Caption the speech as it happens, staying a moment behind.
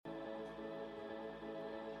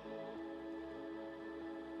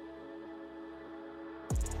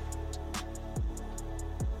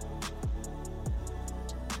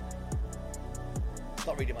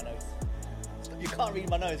reading my notes. You can't read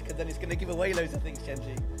my notes because then it's going to give away loads of things,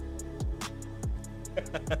 Chenji.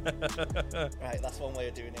 Right, that's one way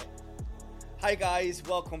of doing it. Hi guys,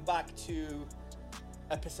 welcome back to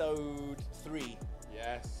episode 3.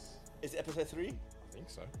 Yes. Is it episode 3? I think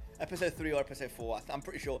so. Episode 3 or episode 4? I'm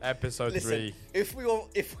pretty sure. Episode 3. If we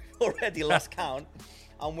already lost count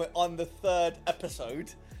and we're on the 3rd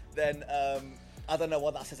episode, then I don't know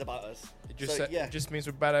what that says about us. It just means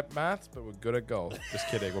we're bad at maths, but we're good at golf. Just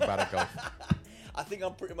kidding, we're bad at golf. I think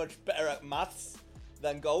I'm pretty much better at maths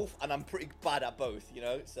than golf, and I'm pretty bad at both, you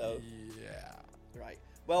know? So yeah. Right.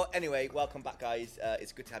 Well, anyway, welcome back, guys.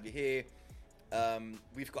 It's good to have you here.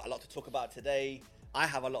 We've got a lot to talk about today. I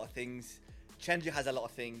have a lot of things. Chenji has a lot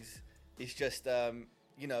of things. It's just,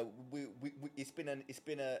 you know, it's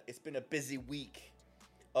been a busy week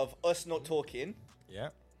of us not talking. Yeah.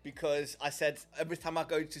 Because I said every time I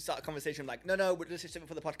go to start a conversation, I'm like, no, we're just doing it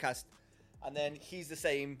for the podcast. And then he's the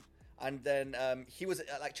same. And then he was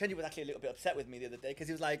like, Chenji was actually a little bit upset with me the other day because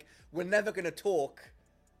he was like, we're never going to talk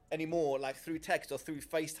anymore, like through text or through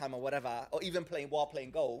FaceTime or whatever, or even while playing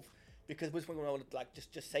golf, because we're just going to like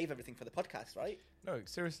just save everything for the podcast, right? No,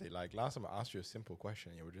 seriously, like last time I asked you a simple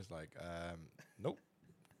question, you were just like, nope,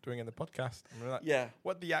 doing it in the podcast. And we're like, yeah.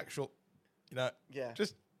 What the actual, you know, yeah.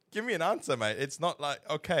 Just give me an answer, mate. It's not like,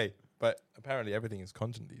 okay, but apparently everything is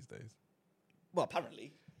content these days. Well,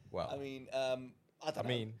 apparently. Well, I mean, I don't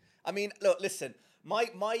know. I mean, look, listen. My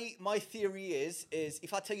theory is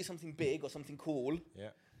if I tell you something big or something cool, yeah,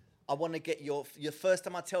 I want to get your first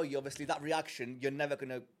time I tell you, obviously that reaction, you're never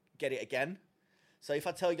gonna get it again. So if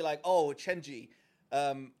I tell you like, oh, Chenji,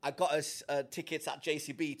 I got us tickets at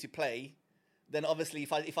JCB to play, then obviously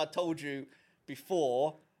if I told you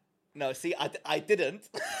before, no, see, I didn't.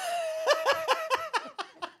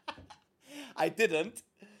 I didn't.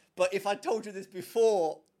 But if I told you this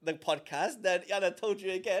before the podcast, then and I told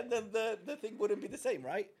you again, then the thing wouldn't be the same,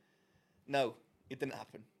 right? No, it didn't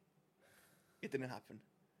happen. It didn't happen.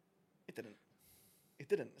 It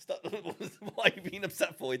didn't. Stop. Why are you being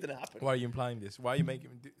upset for? It didn't happen. Why are you implying this? Why are you making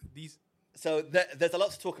these? So there's a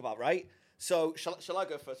lot to talk about, right? So shall I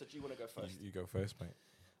go first, or do you want to go first? You go first, mate.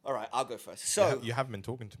 All right, I'll go first. So you haven't been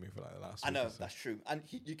talking to me for like the last. I know week or so. that's true. And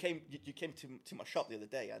you came to my shop the other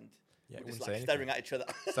day, and yeah, we're just like staring at each other.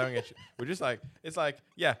 Staring at we're just like, it's like,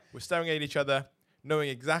 yeah, we're staring at each other, knowing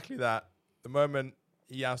exactly that. The moment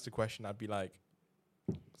he asked a question, I'd be like,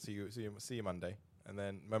 see you Monday. And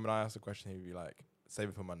then the moment I asked the question, he'd be like, save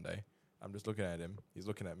it for Monday. I'm just looking at him. He's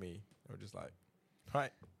looking at me. And we're just like,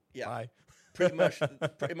 right, yeah, bye. pretty much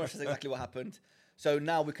that's exactly what happened. So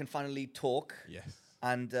now we can finally talk. Yes.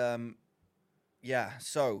 And yeah,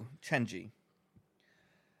 so Chenji,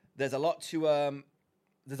 there's a lot to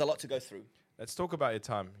go through. Let's talk about your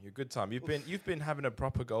time. Your good time. You've been having a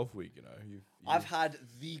proper golf week. You know. I've had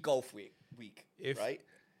the golf week. Right.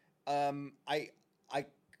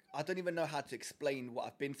 I don't even know how to explain what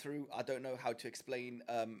I've been through. I don't know how to explain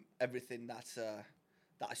everything that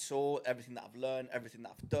I saw, everything that I've learned, everything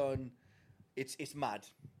that I've done. It's mad.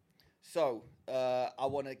 So I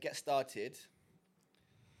want to get started.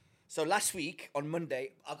 So last week on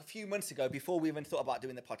Monday, a few months ago, before we even thought about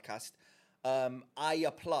doing the podcast, I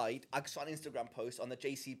saw an Instagram post on the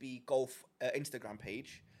JCB Golf Instagram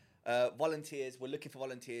page. We're looking for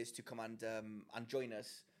volunteers to come and join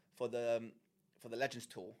us for the Legends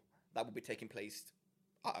Tour that will be taking place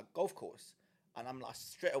at a golf course. And I'm like,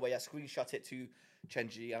 straight away, I screenshot it to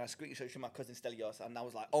Chenji and I screenshot it to my cousin Stelios, and I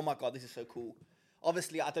was like, oh my God, this is so cool.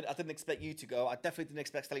 Obviously, I didn't expect you to go. I definitely didn't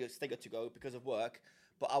expect Stelios to go because of work.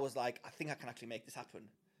 But I was like, I think I can actually make this happen.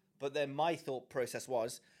 But then my thought process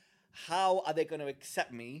was, how are they going to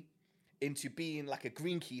accept me into being like a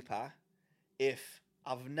greenkeeper if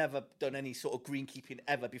I've never done any sort of greenkeeping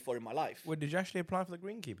ever before in my life? Well, did you actually apply for the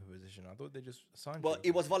greenkeeper position? I thought they just assigned you. Well,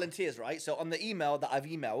 it was volunteers, right? So on the email that I've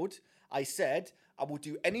emailed, I said I will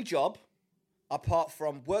do any job apart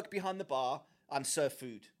from work behind the bar and serve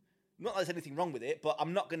food. Not that there's anything wrong with it, but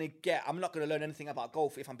I'm not going to learn anything about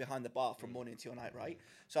golf if I'm behind the bar from morning till night, right?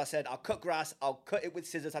 So I said, I'll cut grass, I'll cut it with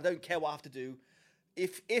scissors, I don't care what I have to do.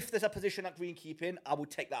 If there's a position at greenkeeping, I will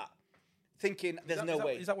take that. Thinking there's no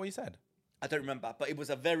way. Is that what you said? I don't remember, but it was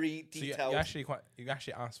a very detailed. So you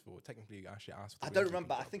actually asked for. Technically, you actually asked for. I don't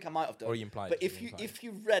remember. I think I might have done. Or you implied. But if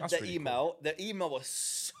you read the email, cool. The email was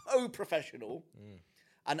so professional,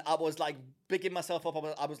 and I was like bigging myself up.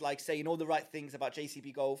 I was like saying all the right things about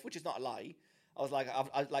JCB golf, which is not a lie. I was like,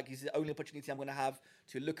 this is the only opportunity I'm going to have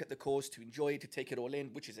to look at the course, to enjoy it, to take it all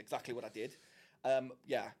in, which is exactly what I did.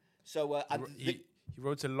 Yeah. So he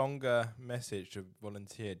wrote a longer message to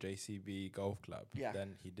volunteer JCB Golf Club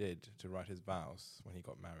than he did to write his vows when he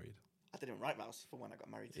got married. I didn't write vows for when I got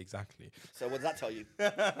married. Exactly. So what does that tell you?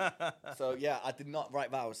 So yeah, I did not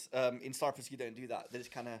write vows. In Cyprus, you don't do that. They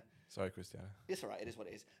just kind of... Sorry, Christiana. It's all right. It is what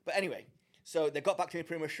it is. But anyway, so they got back to me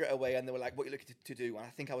pretty much straight away, and they were like, "What are you looking to do?" And I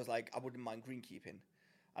think I was like, "I wouldn't mind greenkeeping."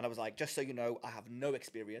 And I was like, "Just so you know, I have no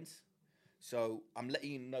experience, so I'm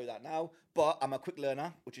letting you know that now. But I'm a quick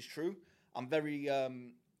learner, which is true. I'm very,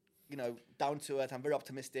 down to earth. I'm very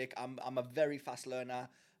optimistic. I'm a very fast learner,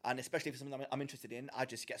 and especially if it's something I'm interested in, I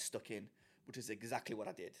just get stuck in, which is exactly what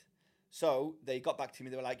I did." So they got back to me.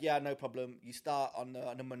 They were like, "Yeah, no problem. You start on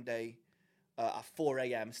a Monday at 4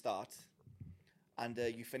 a.m. start, and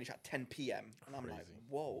you finish at 10 p.m." And I'm like,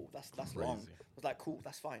 "Whoa, that's long." I was like, "Cool,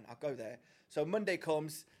 that's fine. I'll go there." So Monday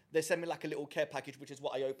comes. They send me like a little care package, which is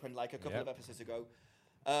what I opened like a couple of episodes ago.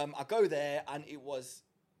 I go there, and it was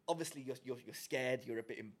obviously you're scared. You're a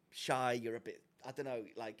bit shy. You're a bit, I don't know,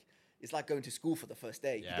 like. It's like going to school for the first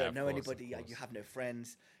day. Yeah, you don't know anybody. You have no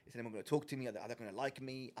friends. Is anyone going to talk to me? Are they going to like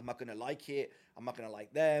me? Am I going to like it? Am I going to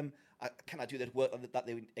like them? Can I do the work that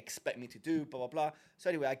they would expect me to do? Blah, blah, blah. So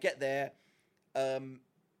anyway, I get there.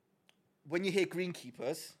 When you hear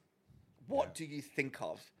greenkeepers, what do you think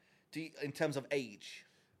of? In terms of age?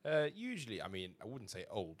 Usually, I mean, I wouldn't say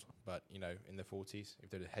old, but, in their 40s. If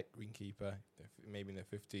they're the head greenkeeper, maybe in their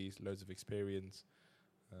 50s, loads of experience.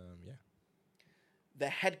 Yeah. The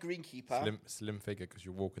head greenkeeper. Slim figure because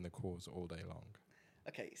you're walking the course all day long.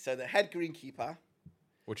 Okay, so the head greenkeeper.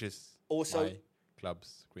 Which is also my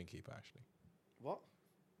club's greenkeeper, actually. What?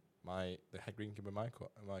 The head greenkeeper in my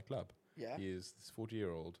club. Yeah. He is this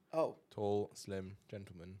 40-year-old, tall, slim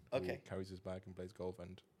gentleman who carries his bag and plays golf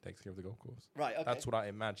and takes care of the golf course. Right, okay. That's what I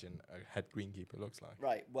imagine a head greenkeeper looks like.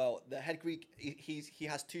 Right, well, the head green, he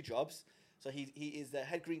has two jobs. So he is the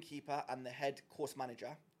head greenkeeper and the head course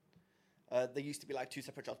manager. There used to be like two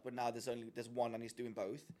separate jobs, but now there's one, and he's doing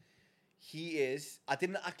both. He is. I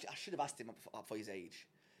should have asked him for his age.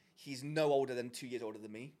 He's no older than 2 years older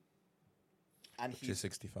than me, and he's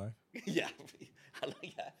 65. Yeah,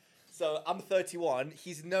 yeah. So I'm 31.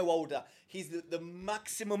 He's no older. He's the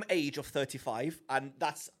maximum age of 35, and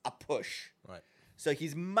that's a push. Right. So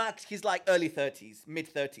he's like early 30s,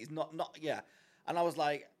 mid 30s, not yeah. And I was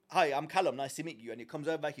like, "Hi, I'm Callum. Nice to meet you." And he comes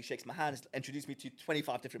over, he shakes my hand, introduced me to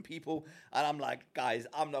 25 different people. And I'm like, "Guys,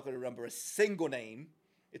 I'm not going to remember a single name."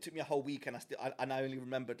 It took me a whole week, and I only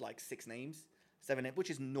remembered like 6 names, 7 names, which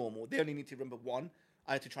is normal. They only need to remember 1.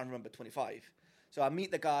 I had to try and remember 25. So I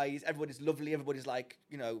meet the guys. Everybody's lovely. Everybody's like,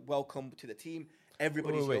 welcome to the team.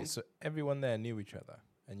 Everybody's wait. So everyone there knew each other,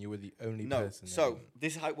 and you were the only person. So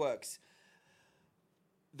this is how it works.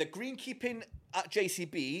 The greenkeeping at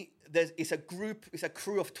JCB, it's a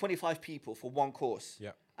crew of 25 people for one course.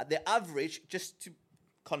 Yeah. At the average, just to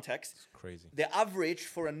context, it's crazy. The average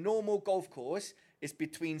for a normal golf course is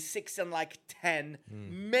between 6 and like 10,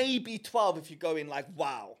 maybe 12 if you go in like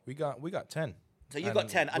wow. We got 10. So you got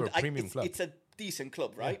 10, and premium club. It's a decent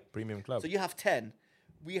club, right? Yeah, premium club. So you have 10.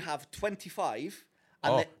 We have 25.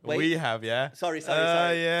 And we have, yeah. Sorry.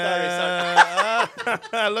 Yeah.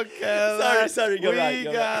 Sorry. Look at Sorry. You're right.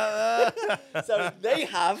 That. So they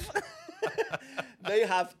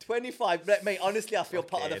have 25. Mate, honestly, I feel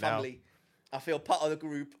part of the family. I feel part of the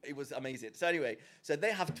group. It was amazing. So anyway, so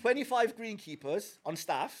they have 25 greenkeepers on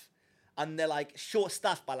staff, and they're like short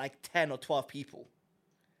staffed by like 10 or 12 people.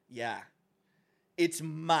 Yeah. It's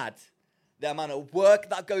mad. The amount of work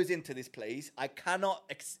that goes into this place, I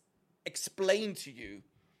cannot explain to you.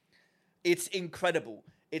 It's incredible.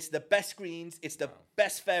 It's the best greens. It's the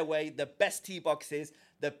best fairway, the best tee boxes,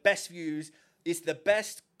 the best views. It's the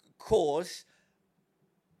best course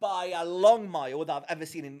by a long mile that I've ever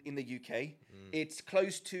seen in the UK. It's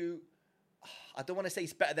close to, I don't want to say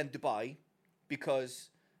it's better than Dubai, because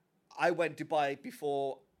I went Dubai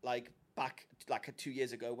before, back 2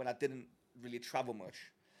 years ago when I didn't really travel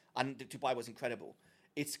much. And Dubai was incredible.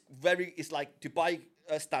 It's like Dubai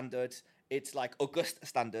standards. It's like August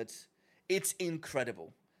standards. It's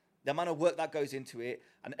incredible. The amount of work that goes into it,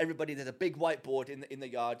 and there's a big whiteboard in the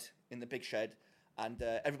yard, in the big shed, and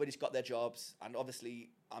everybody's got their jobs. And obviously,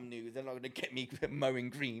 I'm new. They're not going to get me mowing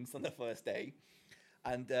greens on the first day.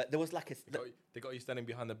 And there was like they got you standing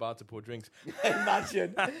behind the bar to pour drinks.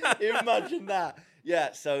 Imagine that.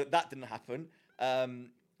 Yeah, so that didn't happen.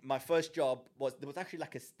 My first job there was actually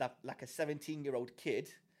like a 17-year-old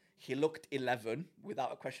kid. He looked 11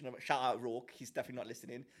 without a question of shout out Rourke. He's definitely not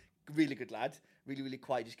listening. Really good lad. Really, really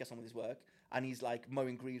quiet. Just gets on with his work. And he's like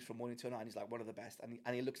mowing greens from morning till night. He's like one of the best.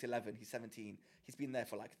 And he looks 11. He's 17. He's been there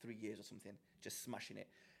for like 3 years or something, just smashing it.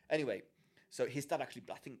 Anyway, so his dad actually,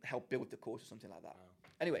 I think, helped build the course or something like that. Wow.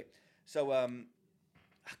 Anyway, so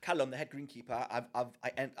Callum, the head greenkeeper,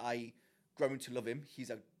 growing to love him. He's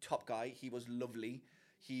a top guy. He was lovely.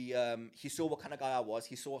 He saw what kind of guy I was.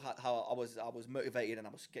 He saw how I was motivated and I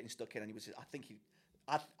was getting stuck in. And he was,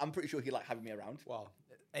 I'm pretty sure he liked having me around. Well,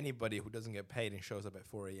 anybody who doesn't get paid and shows up at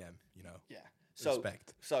 4 a.m., you know. Yeah. So,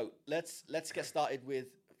 respect. So let's get started with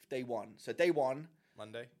day one. So day one.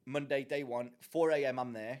 Monday, day one, 4 a.m.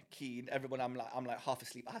 I'm there, keen. Everyone, I'm like half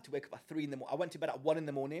asleep. I had to wake up at 3 in the morning. I went to bed at 1 in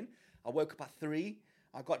the morning. I woke up at 3.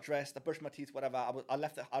 I got dressed. I brushed my teeth, whatever. I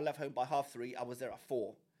left home by 3:30. I was there at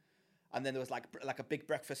 4. And then there was like a big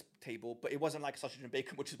breakfast table, but it wasn't like sausage and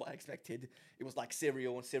bacon, which is what I expected. It was like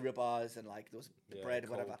cereal and cereal bars and like there was bread,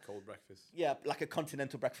 whatever. Cold breakfast. Yeah, like a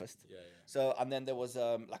continental breakfast. Yeah. So, and then there was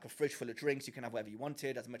like a fridge full of drinks. You can have whatever you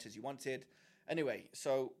wanted, as much as you wanted. Anyway,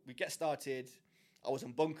 so we get started. I was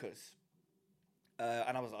on bunkers.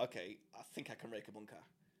 And I was like, okay, I think I can rake a bunker.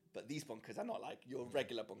 But these bunkers are not like your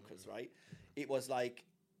regular bunkers, right? It was like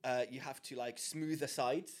you have to like smooth the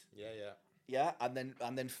sides. Yeah, and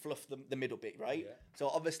then fluff the middle bit, right? Yeah. So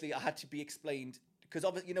obviously I had to be explained because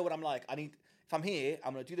obviously you know what I'm like. If I'm here,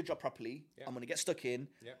 I'm gonna do the job properly. Yeah. I'm gonna get stuck in.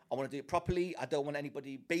 Yeah. I want to do it properly. I don't want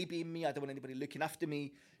anybody babying me. I don't want anybody looking after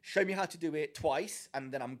me. Show me how to do it twice,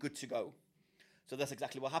 and then I'm good to go. So that's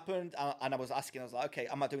exactly what happened. And I was asking, I was like, okay,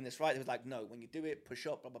 am I doing this right? He was like, no. When you do it, push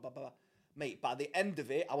up, blah blah blah blah. Mate, by the end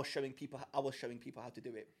of it, I was showing people how to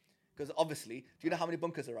do it. Because obviously, do you know how many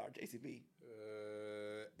bunkers there are at JCB?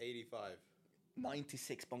 85.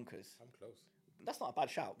 96 bunkers. I'm close. That's not a bad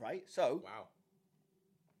shout, right? So, wow.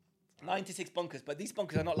 96 bunkers, but these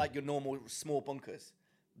bunkers are not like your normal small bunkers.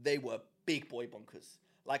 They were big boy bunkers.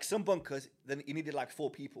 Like some bunkers, then you needed like 4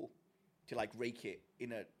 people to like rake it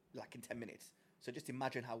in 10 minutes. So just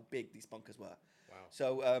imagine how big these bunkers were. Wow.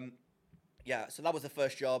 So so that was the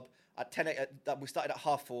first job. At 10 a.m., we started at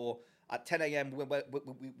 4:30. At 10 a.m.,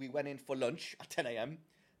 we went in for lunch. At 10 a.m.,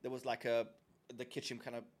 there was like the kitchen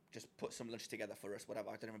kind of just put some lunch together for us, whatever.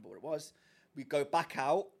 I don't remember what it was. We go back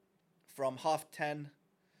out from 10:30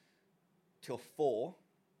 till 4,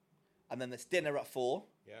 and then there's dinner at 4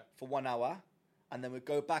 for 1 hour, and then we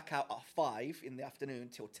go back out at 5 in the afternoon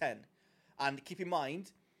till 10. And keep in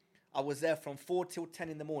mind, I was there from 4 till 10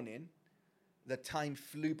 in the morning. The time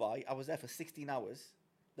flew by. I was there for 16 hours.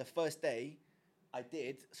 The first day, I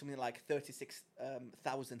did something like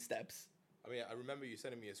 36,000 steps. I mean, I remember you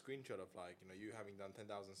sending me a screenshot of like, you having done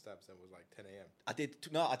 10,000 steps and it was like 10 a.m. I did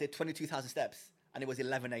 22,000 steps and it was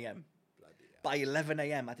 11 a.m. Bloody hell. By 11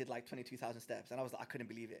 a.m. I did like 22,000 steps and I was like, I couldn't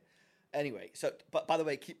believe it. Anyway, so, but by the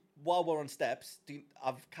way, while we're on steps,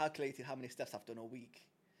 I've calculated how many steps I've done all week.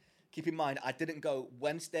 Keep in mind, I didn't go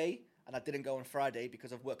Wednesday and I didn't go on Friday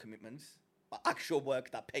because of work commitments, actual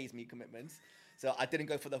work that pays me commitments. So I didn't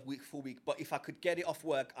go for the full week. But if I could get it off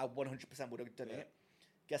work, I 100% would have done it.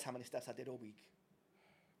 Guess how many steps I did all week?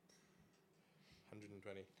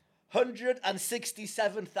 120.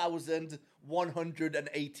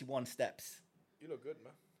 167,181 steps. You look good,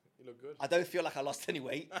 man. You look good. I don't feel like I lost any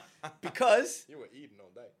weight because you were eating all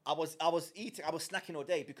day. I was snacking all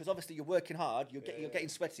day because obviously you're working hard, you're getting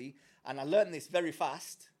sweaty, and I learned this very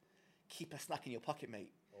fast. Keep a snack in your pocket,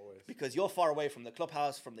 mate. Always. Because you're far away from the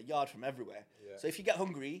clubhouse, from the yard, from everywhere. Yeah. So if you get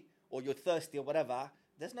hungry or you're thirsty or whatever,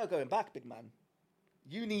 there's no going back, big man.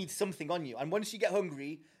 You need something on you, and once you get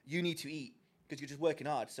hungry, you need to eat because you're just working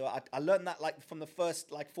hard. So I learned that like from the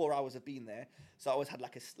first like 4 hours of being there. So I always had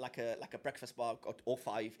like a breakfast bar or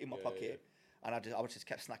 5 in my pocket, and I just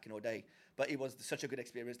kept snacking all day. But it was such a good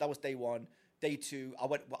experience. That was day 1. Day 2,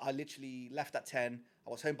 I literally left at 10. I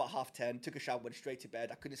was home by 10:30. Took a shower, went straight to bed.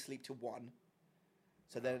 I couldn't sleep till 1.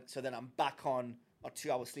 So then I'm back on a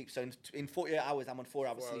 2 hour sleep. So in 48 hours, I'm on 4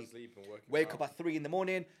 hours sleep. And Wake up at 3 in the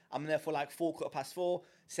morning. I'm there for like 4:15.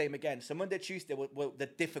 Same again. So Monday, Tuesday were the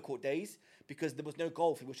difficult days because there was no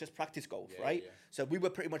golf. It was just practice golf, right? Yeah. So we were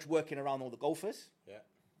pretty much working around all the golfers. Yeah.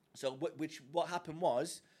 So what happened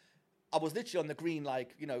was, I was literally on the green,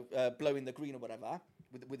 like blowing the green or whatever,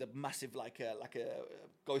 with a massive like a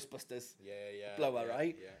Ghostbusters blower,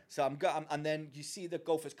 right? Yeah. So and then you see the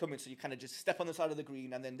golfers coming, so you kind of just step on the side of the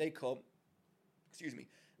green, and then they come.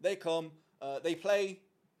 They come, they play,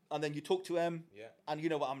 and then you talk to them. Yeah. And you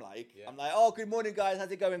know what I'm like. Yeah. I'm like, oh, good morning, guys.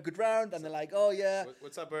 How's it going? Good round. And they're like, oh yeah.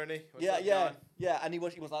 What's up, Bernie? What's up, John? Yeah. And he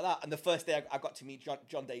was like that. And the first day I got to meet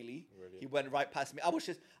John Daly. Brilliant. He went right past me. I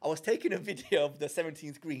was taking a video of the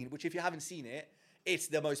 17th green, which if you haven't seen it, it's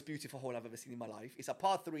the most beautiful hole I've ever seen in my life. It's a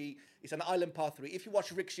par 3. It's an island par 3. If you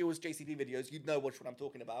watch Rick Shields' JCB videos, you'd know which one I'm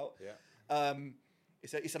talking about. Yeah.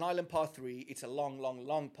 It's an island par 3. It's a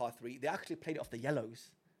long par 3. They actually played it off the yellows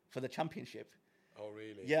for the championship. Oh,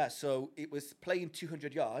 really? Yeah, so it was playing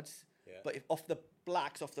 200 yards. Yeah. But if off the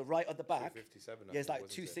blacks, off the right at the back, 257. it's like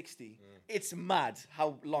 260. It's mad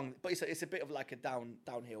how long, but it's a bit of like a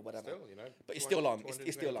downhill, whatever. Still, but it's still long.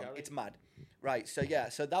 It's still long. It's mad, right? So yeah,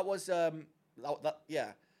 so that was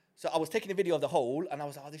yeah. So I was taking a video of the hole, and I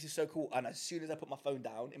was like, oh, this is so cool. And as soon as I put my phone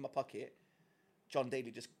down in my pocket, John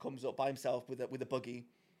Daly just comes up by himself with a buggy,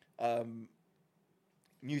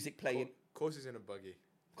 music playing. Of course he's in a buggy.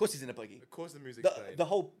 Of course he's in a buggy. Of course the music's playing. The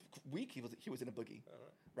whole week he was in a buggy.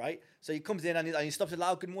 Right? So he comes in and he stops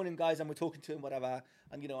loud, good morning guys, and we're talking to him, whatever.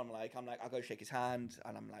 And I'm like, I go shake his hand,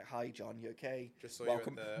 and I'm like, hi John, you okay? Just so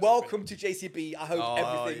welcome to JCB. I hope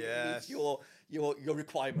everything meets your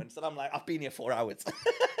requirements. And I'm like, I've been here 4 hours.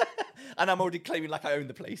 And I'm already claiming like I own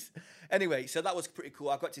the place. Anyway, so that was pretty cool.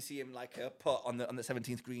 I got to see him like put on the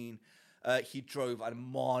 17th green. He drove a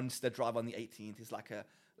monster drive on the 18th. It's like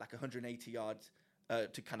 180 yards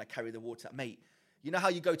to kind of carry the water. Mate, you know how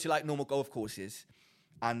you go to like normal golf courses,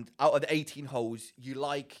 and out of the 18 holes, you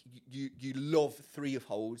love 3 of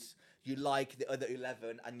holes, you like the other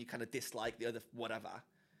 11, and you kind of dislike the other whatever.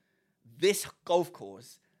 This golf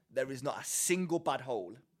course, there is not a single bad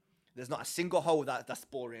hole. There's not a single hole that's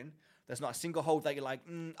boring. There's not a single hole that you're like,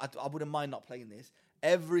 I wouldn't mind not playing this.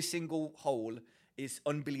 Every single hole is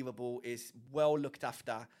unbelievable, is well looked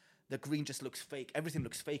after. The green just looks fake. Everything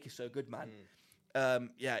looks fake. It's so good, man. A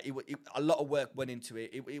lot of work went into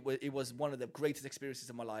it. It was one of the greatest experiences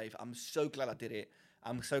of my life. I'm so glad I did it.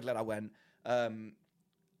 I'm so glad I went. And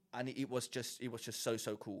it was just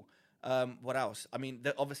so cool. What else? I mean,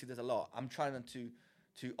 obviously there's a lot. I'm trying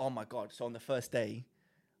to oh my God. So on the first day,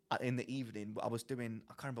 in the evening, I can't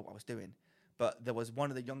remember what I was doing, but there was one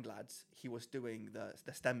of the young lads, he was doing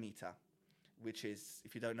the stem meter, which is,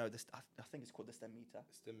 if you don't know, I think it's called the stem meter.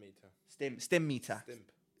 Stem meter.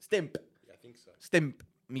 Stimp. Yeah, I think so. Stimp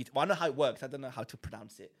meter. Well, I know how it works. I don't know how to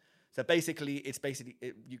pronounce it. So basically,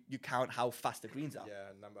 you count how fast the greens are.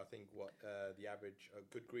 Yeah, number. I think the average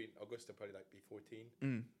good green Augusta probably like be 14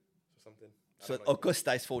 or something. So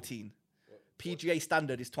Augusta is 14. PGA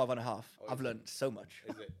standard is 12 and a half. I've learned so much.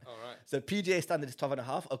 Is it? All right. So PGA standard is 12 and a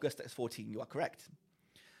half. Augusta is 14. You are correct.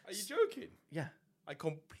 Are you joking? Yeah. I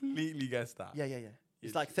completely guessed that. Yeah.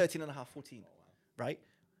 It's like 13 and a half, 14. Oh, wow. Right?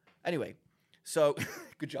 Anyway, so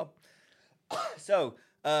good job. So,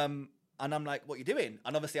 and I'm like, what are you doing?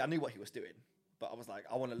 And obviously I knew what he was doing, but I was like,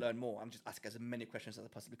 I want to learn more. I'm just asking as many questions as I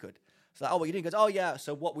possibly could. So like, oh, what are you doing? He goes, oh yeah.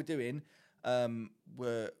 So what we're doing,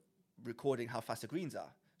 we're recording how fast the greens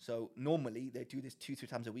are. So normally they do this 2-3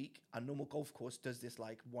 times a week. A normal golf course does this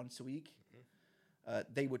like once a week.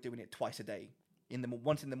 They were doing it twice a day.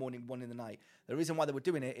 Once in the morning, one in the night. The reason why they were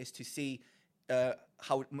doing it is to see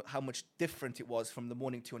how much different it was from the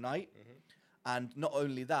morning to night. And not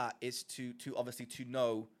only that, is to obviously to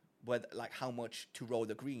know whether like how much to roll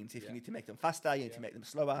the greens. If you need to make them faster, you need to make them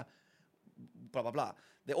slower, blah blah blah.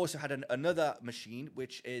 They also had another machine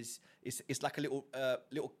which is like a little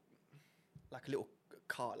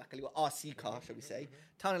car, like a little RC car, shall we say,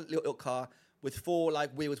 tiny little car with 4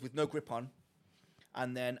 like wheels with no grip on,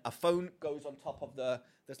 and then a phone goes on top of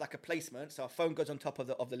there's like a placement, so a phone goes on top of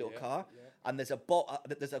the little car, and there's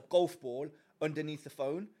a golf ball underneath the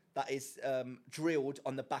phone that is drilled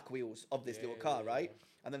on the back wheels of this little car, right?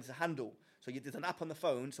 And then there's a handle. So there's an app on the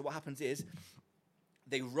phone. So what happens is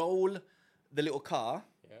they roll the little car,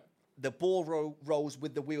 the ball rolls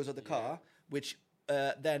with the wheels of the car, which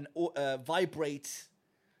then vibrates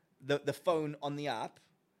the phone on the app,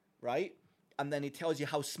 right? And then it tells you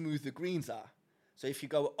how smooth the greens are. So if you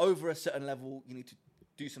go over a certain level, you need to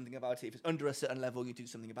do something about it. If it's under a certain level, you do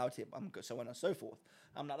something about it, so on and so forth.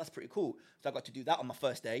 I'm like, that's pretty cool. So I got to do that on my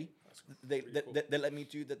first day. They let me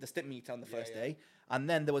do the stimp meter on the first day. And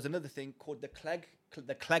then there was another thing called the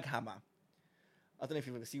Clegg hammer. I don't know if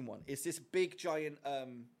you've ever seen one. It's this big, giant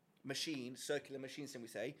machine, circular machine, shall we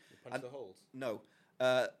say. You punch the holes? No.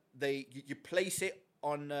 You place it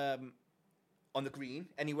on the green,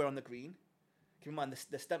 anywhere on the green. Keep in mind,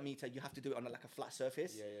 the stimp meter, you have to do it on like a flat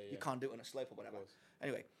surface. You can't do it on a slope or whatever.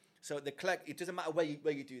 Anyway, so the Clegg, it doesn't matter where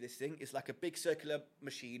you do this thing. It's like a big circular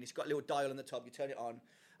machine. It's got a little dial on the top. You turn it on,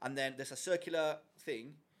 and then there's a circular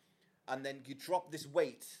thing, and then you drop this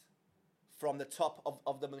weight from the top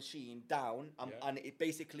of the machine down, and it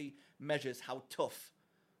basically measures how tough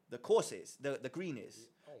the course is, the green is.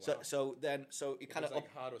 Oh, wow. So it kind of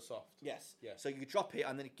like hard or soft. Yes. Yeah. So you drop it,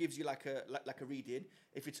 and then it gives you like a reading.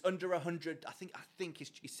 If it's under 100, I think it's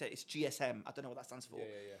GSM. I don't know what that stands for.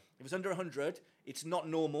 Yeah. If it's under 100, it's not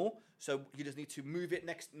normal. So you just need to move it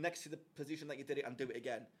next to the position that you did it and do it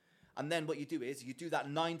again. And then what you do is you do that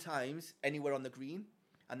 9 times anywhere on the green,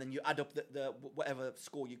 and then you add up the whatever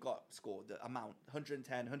score you got, the amount,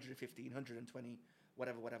 110, 115, 120,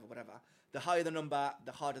 whatever. The higher the number,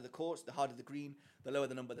 the harder the course, the harder the green. The lower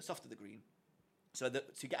the number, the softer the green. So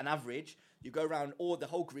to get an average, you go around the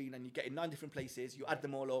whole green and you get in 9 different places. You add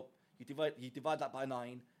them all up. You divide that by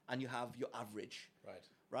 9, and you have your average.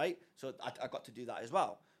 Right. So I got to do that as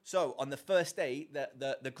well. So on the first day,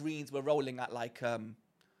 the greens were rolling at like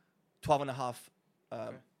 12 and a half.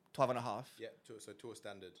 12 and a half. Yeah. So tour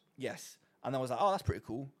standard. Yes. And I was like, oh, that's pretty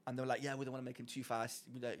cool. And they were like, yeah, we don't want to make them too fast.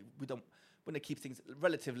 We don't want to keep things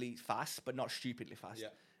relatively fast, but not stupidly fast. Yeah.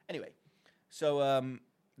 Anyway, so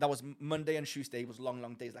that was Monday and Tuesday. It was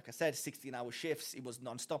long days. Like I said, 16-hour shifts. It was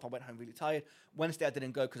non-stop. I went home really tired. Wednesday, I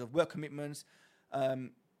didn't go because of work commitments.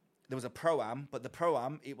 There was a pro-am, but the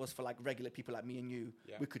pro-am, it was for like regular people like me and you.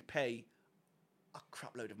 Yeah. We could pay a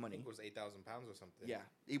crap load of money. I think it was £8,000 or something. Yeah,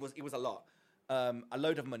 it was a lot. A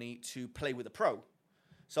load of money to play with a pro.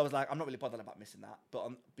 So I was like, I'm not really bothered about missing that.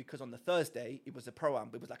 But because on the Thursday, it was a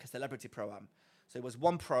pro-am. It was like a celebrity pro-am. So it was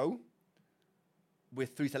one pro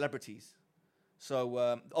with 3 celebrities.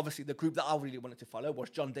 So obviously the group that I really wanted to follow was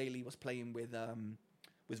John Daly was playing with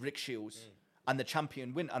Rick Shields. And the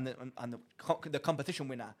champion win and the competition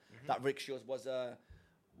winner that Rick Shields that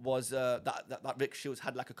Rick Shields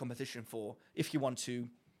had like a competition for. If you want to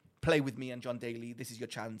play with me and John Daly, this is your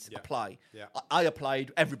chance. Yeah. Apply. Yeah. I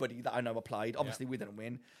applied. Everybody that I know applied. Obviously, we didn't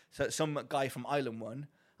win. So some guy from Ireland won,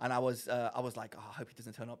 and I was like, oh, I hope he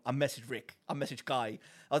doesn't turn up. I messaged Rick. I messaged Guy.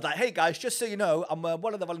 I was like, hey guys, just so you know, I'm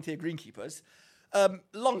one of the volunteer greenkeepers.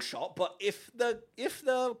 Long shot, but if the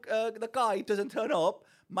guy doesn't turn up,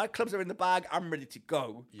 my clubs are in the bag. I'm ready to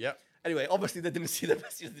go. Yep. Anyway, obviously they didn't see the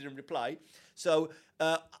message. They didn't reply. So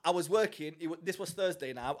I was working. This was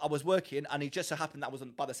Thursday now. I was working, and it just so happened that I was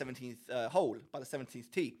by the 17th hole, by the 17th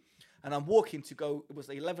tee. And I'm walking to go. It was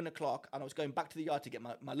 11 o'clock, and I was going back to the yard to get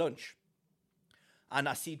my lunch. And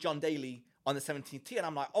I see John Daly on the 17th tee, and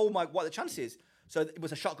I'm like, oh my, what are the chances? So it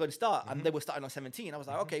was a shotgun start, and they were starting on 17. I was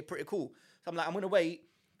like, okay, pretty cool. So I'm like, I'm going to wait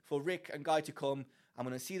for Rick and Guy to come. I'm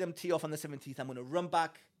going to see them tee off on the 17th. I'm going to run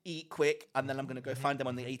back, eat quick, and then I'm going to go find them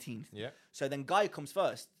on the 18th. Yeah. So then Guy comes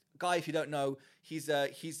first. Guy, if you don't know, he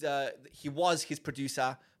was his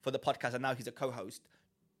producer for the podcast, and now he's a co-host.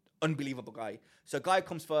 Unbelievable guy. So Guy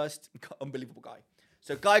comes first. Unbelievable guy.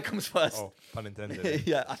 So Guy comes first. Oh, pun intended.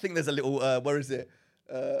 Yeah, I think there's a little. Where is it?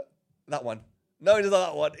 That one. No, it's not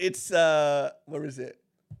that one. It's where is it?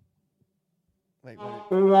 Wait.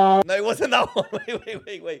 No, it wasn't that one.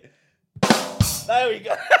 Wait. There we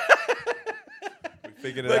go. We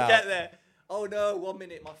figured it We'll out. get there. Oh no! 1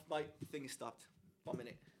 minute. My thing is stopped. 1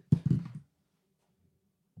 minute.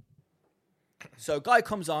 So Guy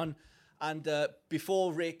comes on, and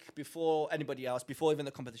before Rick, before anybody else, before even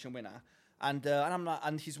the competition winner, and I'm like,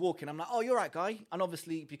 and he's walking. I'm like, oh, you're right, Guy. And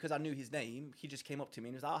obviously, because I knew his name, he just came up to me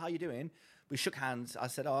and he was like, oh, how you doing? We shook hands. I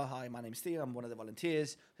said, oh, hi, my name's Theo. I'm one of the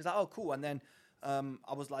volunteers. He's like, oh, cool. And then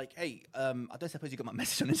I was like, hey, I don't suppose you got my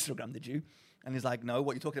message on Instagram, did you? And he's like, no,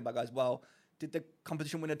 what are you talking about, guys? Well, did the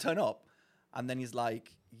competition winner turn up? And then he's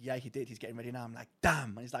like, yeah, he did. He's getting ready now. I'm like, damn.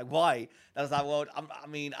 And he's like, why? And I was like, well, I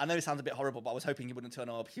mean, I know it sounds a bit horrible, but I was hoping he wouldn't turn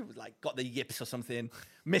up. He was like, got the yips or something,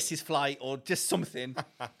 missed his flight or just something,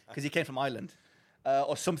 because he came from Ireland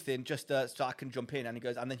or something, just so I can jump in. And he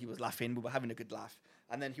goes, and then he was laughing. We were having a good laugh.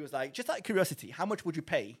 And then he was like, just out of curiosity, how much would you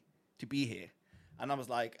pay to be here? And I was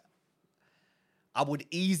like, I would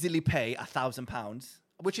easily pay £1,000,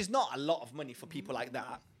 which is not a lot of money for people like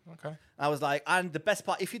that. Okay. And I was like, and the best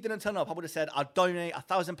part, if you didn't turn up, I would have said, I'd donate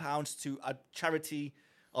 £1,000 to a charity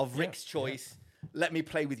of Rick's choice. Yeah. Let me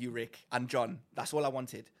play with you, Rick and John. That's all I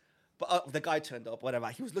wanted. But the guy turned up, whatever.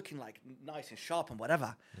 He was looking like nice and sharp and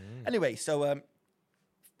whatever. Anyway, so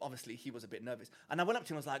obviously he was a bit nervous. And I went up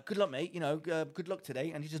to him and was like, good luck, mate. Good luck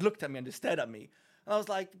today. And he just looked at me and just stared at me. And I was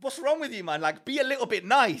like, what's wrong with you, man? Like, be a little bit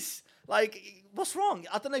nice. Like, what's wrong?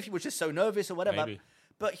 I don't know if he was just so nervous or whatever. Maybe.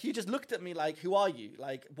 But he just looked at me like, who are you?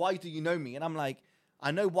 Like, why do you know me? And I'm like,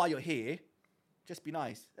 I know why you're here. Just be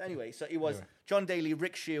nice. Anyway, so it was John Daly,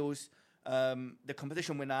 Rick Shields, the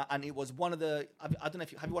competition winner. And it was one of the, I don't know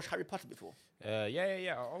if have you watched Harry Potter before? Yeah.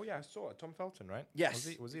 Oh, yeah, I saw it. Tom Felton, right? Yes.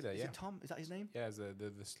 Was he there? Is it Tom? Is that his name? Yeah,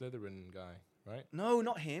 the Slytherin guy, right? No,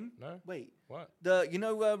 not him. No? Wait. What?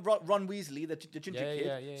 Ron Weasley, the ginger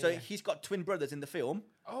kid. Yeah, so he's got twin brothers in the film.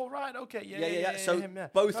 Oh, right. Okay. Yeah. So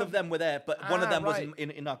both of them were there, but one of them was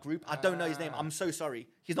in our group. I don't know his name. I'm so sorry.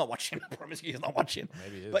 He's not watching. I promise you, he's not watching.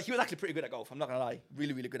 Maybe he is. But he was actually pretty good at golf. I'm not going to lie.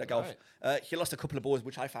 Really, really good at golf. Right. He lost a couple of balls,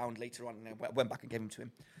 which I found later on, and I went back and gave them to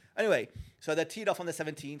him. Anyway, so they teed off on the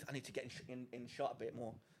 17th. I need to get in shot a bit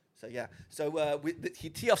more. So, yeah. So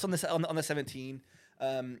he tee offs on the 17th.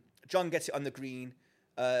 John gets it on the green.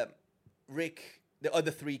 Rick the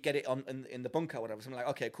other 3 get it on in the bunker or whatever. So I'm like,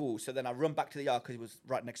 okay, cool. So then I run back to the yard because it was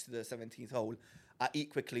right next to the 17th hole. I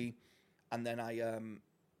eat quickly, and then I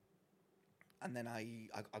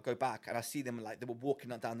go back and I see them like they were walking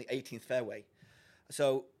down the 18th fairway.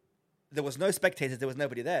 So there was no spectators, there was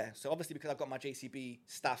nobody there. So obviously because I've got my JCB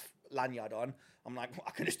staff lanyard on, I'm like, well,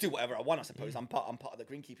 I can just do whatever I want, I suppose. I'm part of the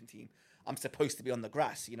greenkeeping team. I'm supposed to be on the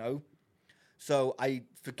grass, you know? So I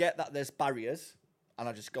forget that there's barriers and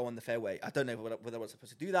I just go on the fairway. I don't know whether I was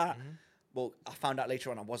supposed to do that. Well, I found out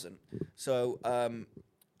later on I wasn't. So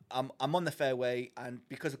I'm on the fairway, and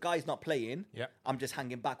because the guy's not playing, I'm just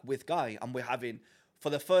hanging back with Guy, and we're having, for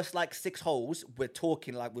the first like 6 holes, we're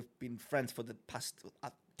talking like we've been friends for the past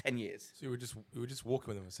 10 years. So you were just walking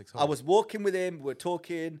with him for 6 holes? I was walking with him, we were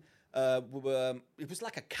talking, it was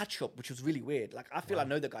like a catch up, which was really weird. Like I feel I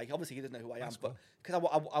know the guy, obviously he doesn't know who I am, but because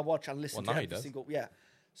I watch and listen to every single,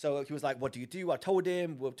 So he was like, what do you do? I told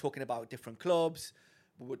him, we were talking about different clubs.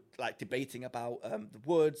 We were like debating about the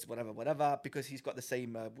woods, whatever, because he's got the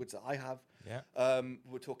same woods that I have.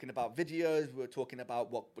 We were talking about videos. We were talking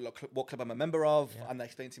about what club I'm a member of, and I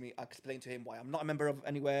explained to him why I'm not a member of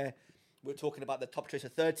anywhere. We were talking about the top choice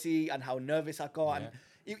of 30 and how nervous I got. And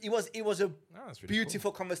it was a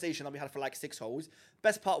beautiful conversation that we had for like 6 holes.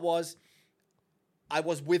 Best part was I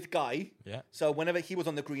was with Guy. So whenever he was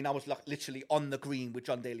on the green, I was like literally on the green with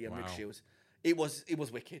John Daly and Rick Shields. It was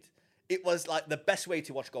wicked. It was like the best way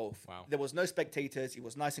to watch golf. There was no spectators. It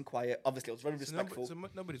was nice and quiet. Obviously, it was very respectful. So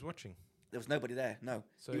nobody's watching? There was nobody there, no.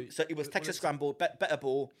 So it was Texas Scramble, better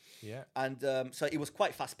ball. And so it was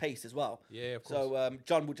quite fast-paced as well. Of course. So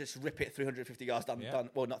John would just rip it 350 yards down,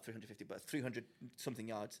 well, not 350, but 300-something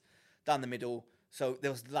yards down the middle. So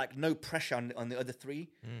there was like no pressure on the other 3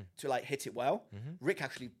 to like hit it well. Rick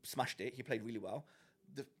actually smashed it. He played really well.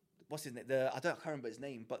 What's his name? I can't remember his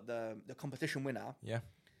name, but the competition winner.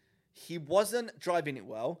 He wasn't driving it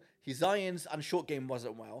well. His irons and short game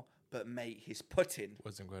wasn't well. But, mate, his putting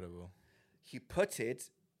was incredible. He putted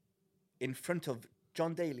in front of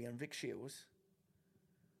John Daly and Rick Shields.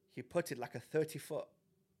 He putted like a 30-foot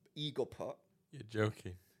eagle putt. You're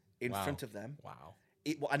joking. In front of them. Wow.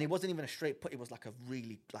 And it wasn't even a straight putt. It was like a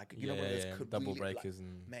really, like, you know what it is? Double breakers.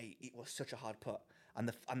 And mate, it was such a hard putt. And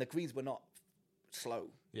the greens were not slow.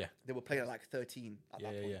 They were playing at like 13 at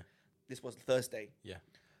that point. This was Thursday.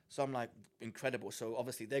 So I'm like, incredible. So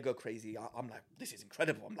obviously they go crazy. I'm like, this is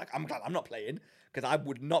incredible. I'm like, I'm glad I'm not playing because I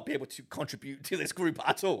would not be able to contribute to this group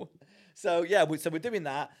at all. So yeah, so we're doing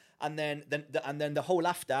that, and then the hole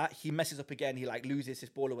after he messes up again. He like loses his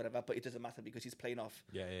ball or whatever, but it doesn't matter because he's playing off.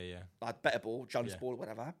 Like better ball, John's ball,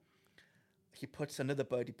 whatever. He puts another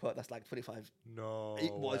birdie putt that's like 25. No,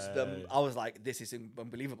 it was I was like, this is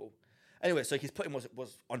unbelievable. Anyway, so his putting was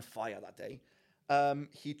on fire that day.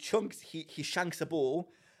 He shanks a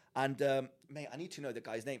ball. And mate, I need to know the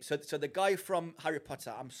guy's name. So the guy from Harry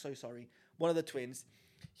Potter, I'm so sorry, one of the twins,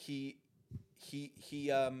 he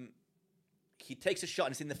takes a shot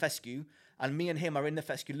and it's in the fescue, and me and him are in the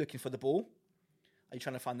fescue looking for the ball. Are you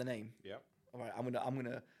trying to find the name? Yeah. All right, I'm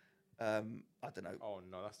gonna I don't know. Oh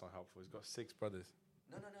no, that's not helpful. He's got 6 brothers.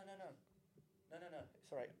 No.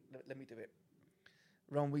 It's all right. Let me do it.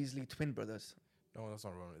 Ron Weasley twin brothers. No, that's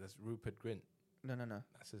not Ron. That's Rupert Grint. No.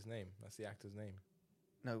 That's his name. That's the actor's name.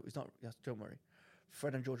 No, it's not. Yes, don't worry.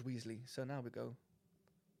 Fred and George Weasley. So now we go.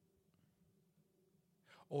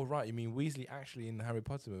 Oh, right. You mean Weasley actually in the Harry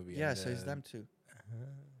Potter movie? Yeah, so it's them too.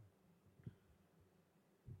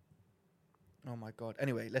 Oh, my God.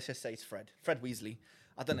 Anyway, let's just say it's Fred. Fred Weasley.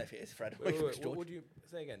 I don't know if it is Fred. Wait, what would you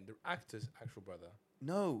say again? The actor's actual brother?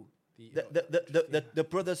 No. The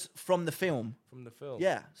brothers from the film. From the film?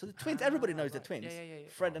 Yeah. So the twins, everybody knows the twins. Yeah.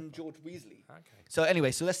 Fred and George Weasley. Okay. So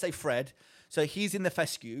anyway, so let's say Fred. So he's in the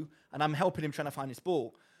fescue, and I'm helping him trying to find his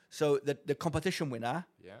ball. So the competition winner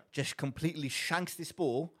just completely shanks this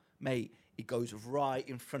ball. Mate, it goes right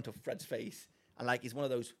in front of Fred's face. And like, it's one of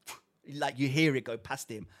those, like you hear it go past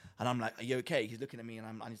him. And I'm like, are you okay? He's looking at me,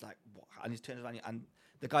 and he's like, what? And he turns around, and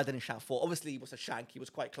the guy didn't shout for. Obviously, it was a shank. He was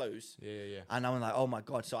quite close. Yeah. And I was like, oh, my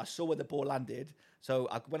God. So I saw where the ball landed. So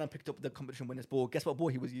I went and picked up the competition winner's ball. Guess what ball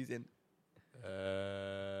he was using?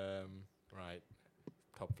 Right.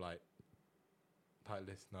 Top flight.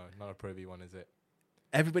 Titleist. No, not a Pro V1, is it?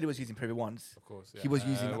 Everybody was using Pro V1s. Of course, yeah. He was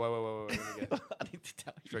using... Wait. Let me guess. I need to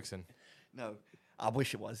tell you. Strixon. No. I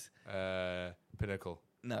wish it was. Pinnacle.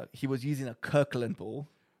 No. He was using a Kirkland ball.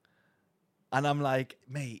 And I'm like,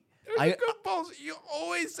 mate... They're good balls. You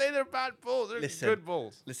always say they're bad balls. They're good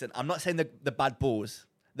balls. Listen, I'm not saying the bad balls.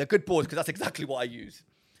 They're good balls because that's exactly what I use.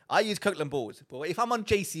 I use Kirkland balls. But if I'm on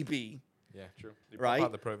JCB... Yeah, true. Right?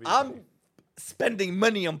 The Pro V, I'm spending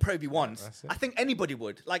money on Pro V1s. That's it. I think anybody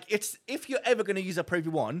would. Like, if you're ever going to use a Pro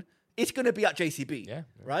V1, it's going to be at JCB,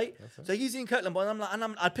 right? So he's using Kirkland ball,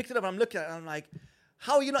 and I picked it up, and I'm looking at it, and I'm like,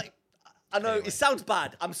 how are you not? I know it sounds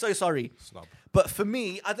bad. I'm so sorry. Snob. But for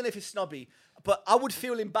me, I don't know if it's snobby, but I would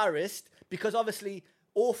feel embarrassed because obviously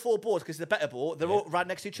all 4 balls, because it's a better ball, they're all right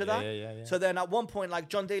next to each other. Yeah. So then at one point, like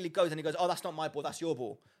John Daly goes and he goes, oh, that's not my ball, that's your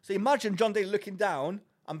ball. So imagine John Daly looking down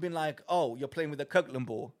and being like, oh, you're playing with a Kirkland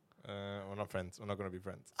ball. We're not friends. We're not going to be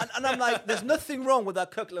friends. And I'm like, there's nothing wrong with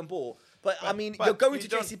that Kirkland ball. But I mean, you're going to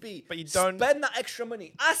JCB. But you don't spend that extra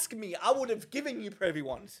money. Ask me, I would have given you Pro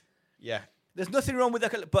V1s. Yeah. There's nothing wrong with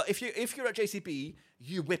that. But if you're at JCB,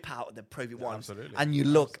 you whip out the Pro V1s and you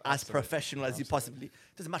look as professional as you possibly.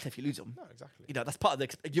 Doesn't matter if you lose them. No, exactly. You know, that's part of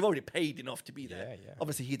the. You've already paid enough to be there. Yeah.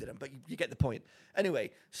 Obviously, he didn't, but you get the point.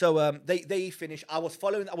 Anyway, so they finished. I was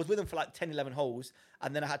with them for like 10, 11 holes,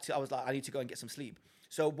 and then I was like, I need to go and get some sleep.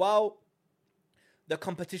 So while the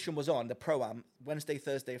competition was on, the Pro-Am, Wednesday,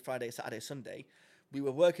 Thursday, Friday, Saturday, Sunday, we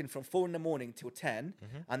were working from 4 in the morning till 10.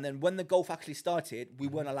 And then when the golf actually started, we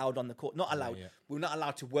weren't allowed on the course. Not allowed. Yeah. We were not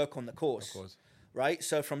allowed to work on the course. Of course. Right?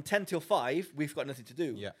 So from 10 till 5, we've got nothing to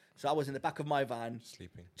do. Yeah. So I was in the back of my van.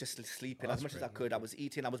 Just sleeping as much as I could. I was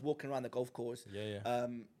eating. I was walking around the golf course. Yeah.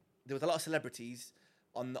 There was a lot of celebrities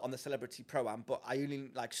on the Celebrity Pro-Am, but I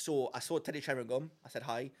only saw Teddy Sheringham. I said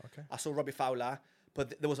hi. Okay. I saw Robbie Fowler.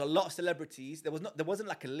 But there was a lot of celebrities. There wasn't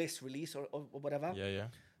like a list release or whatever. Yeah.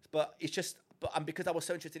 But it's just, because I was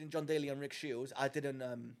so interested in John Daly and Rick Shields, I didn't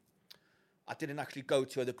actually go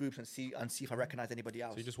to other groups and see if I recognized anybody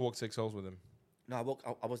else. So you just walked 6 holes with him? No,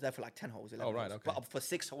 I was there for like 10 holes, 11 holes. Okay. But for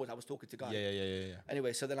 6 holes, I was talking to guys. Yeah.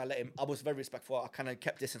 Anyway, so then I let him. I was very respectful. I kind of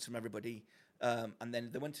kept distance from everybody. And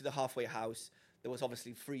then they went to the halfway house. There was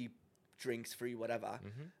obviously free drinks, free whatever.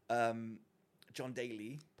 John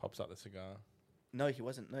Daly pops out the cigar. No, he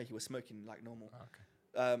wasn't. No, he was smoking like normal. Oh,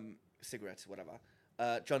 okay. Cigarettes, whatever.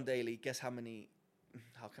 John Daly, guess how many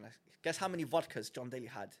vodkas John Daly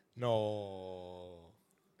had? No.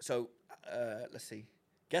 So, let's see.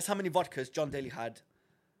 Guess how many vodkas John Daly had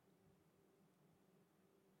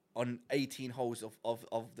on 18 holes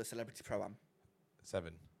of the Celebrity Pro-Am?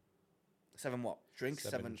 7. 7 what? Drinks?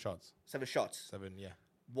 7 shots. 7 shots? 7, yeah.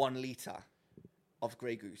 1 litre of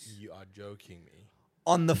Grey Goose. You are joking me.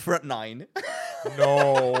 On the front 9.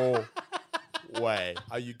 No way.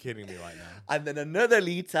 Are you kidding me right now? And then another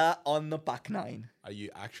litre on the back 9. Are you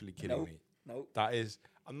actually kidding me? No. That is,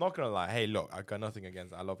 I'm not going to lie. Hey, look, I got nothing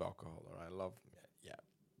against, I love alcohol, all right? I love,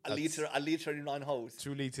 A litre in 9 holes.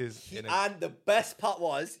 2 litres. And the best part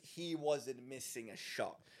was, he wasn't missing a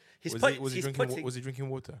shot. Was he drinking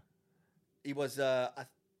water? He was,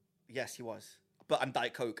 yes, he was. But and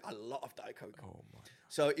Diet Coke, a lot of Diet Coke. Oh, my God.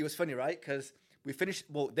 So it was funny, right? Because we finished,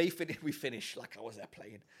 we finished like I was there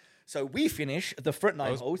playing. So we finished the front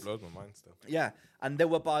 9 holes. Blows my mind still. Yeah. And they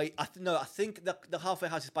were by, I think the halfway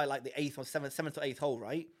house is by like the 8th or 7th or 8th hole,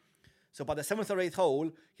 right? So by the 7th or 8th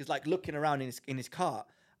hole, he's like looking around in his cart.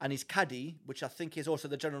 And his caddy, which I think is also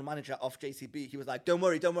the general manager of JCB, he was like, don't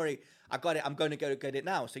worry, I got it, I'm going to go get it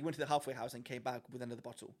now. So he went to the halfway house and came back with another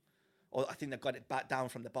bottle. Or I think they got it back down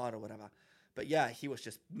from the bar or whatever. But yeah, he was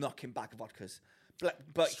just knocking back vodkas.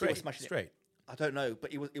 But he was smashing it. I don't know,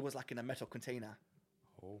 but it was like in a metal container.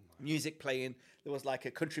 Oh my. Music playing. There was like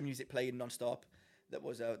a country music playing non-stop. They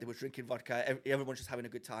were drinking vodka. Everyone's just having a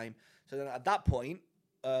good time. So then at that point,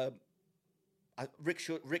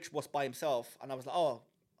 Rick was by himself. And I was like, oh,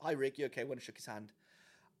 hi, Rick, you okay? When I shook his hand,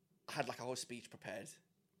 I had like a whole speech prepared,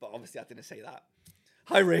 but obviously I didn't say that.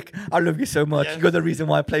 Hi, Rick, I love you so much. Yeah. You're the reason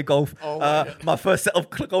why I play golf. Oh my first set of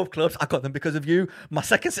golf clubs, I got them because of you. My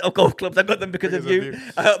second set of golf clubs, I got them because of you.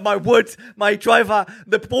 My wood, my driver,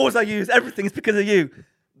 the balls I use, everything's because of you.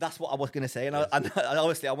 That's what I was going to say. And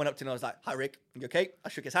obviously I went up to him and I was like, hi, Rick, you okay? I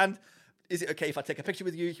shook his hand. Is it okay if I take a picture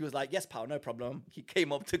with you? He was like, yes, pal, no problem. He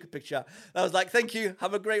came up, took a picture. And I was like, thank you,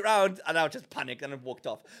 have a great round. And I just panicked and I walked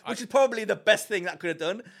off, which is probably the best thing that I could have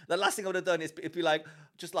done. The last thing I would have done is be like,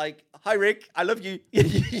 just like, hi, Rick, I love you.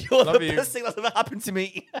 You're the best thing that's ever happened to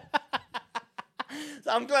me.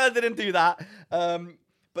 So I'm glad I didn't do that.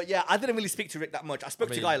 But yeah, I didn't really speak to Rick that much. I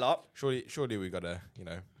spoke to Guy a lot. Surely we got to,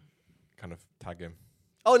 kind of tag him.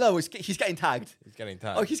 Oh, no, he's getting tagged. He's getting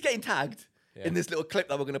tagged. Oh, he's getting tagged. Yeah. In this little clip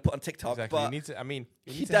that we're going to put on TikTok. Exactly. But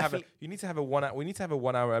you need to have a 1 hour. We need to have a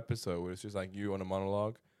 1 hour episode where it's just like you on a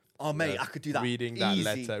monologue. Oh mate, I could do that. Reading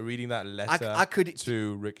that letter. I could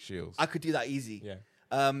to Rick Shields. I could do that easy. Yeah.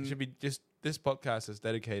 It should be just this podcast is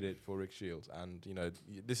dedicated for Rick Shields, and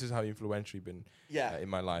this is how influential you've been. In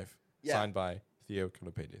my life. Yeah. Signed by Theo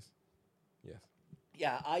Kalopedis. Yes.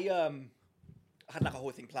 Yeah, had like a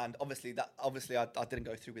whole thing planned. Obviously, I didn't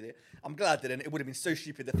go through with it. I'm glad I didn't. It would have been so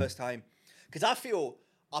stupid the first time, because I feel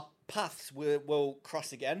our paths will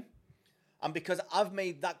cross again. And because I've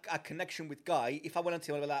made that a connection with Guy, if I went on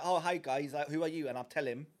to him, I'd be like, "Oh, hi, Guy." He's like, "Who are you?" And I'll tell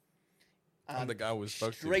him. And the guy was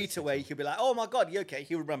straight away. He'll be like, "Oh my God, you okay?"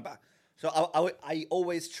 He'll remember. So I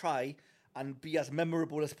always try and be as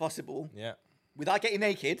memorable as possible. Yeah. Without getting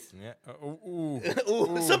naked. Yeah.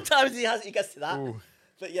 Sometimes he gets to that. Ooh.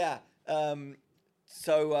 But yeah.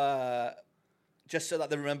 Just so that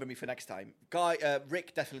they remember me for next time.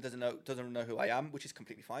 Rick definitely doesn't know who I am, which is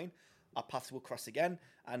completely fine. Our paths will cross again,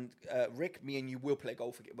 and Rick, me and you will play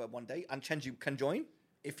golf one day, and Chenji can join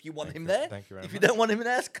if you want him there. Thank you very If much. you don't want him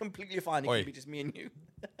there, it's completely fine. It can be just me and you.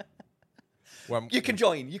 Well, you can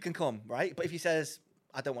join, you can come, right? But if he says,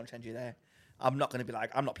 "I don't want Chenji there," I'm not going to be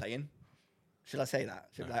like, "I'm not playing." Should I say that?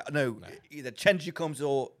 Should I be like, no, either Chenji comes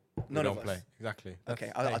or none of us. Play. Exactly.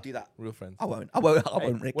 Okay, I'll do that. Real friends. I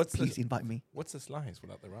won't, Rick. Please invite me. What's the slice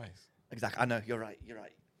without the rice? Exactly. I know. You're right.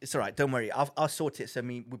 It's all right. Don't worry. I'll sort it so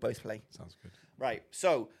we both play. Sounds good. Right.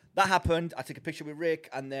 So that happened. I took a picture with Rick,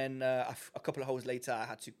 and then a couple of hours later, I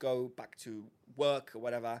had to go back to work or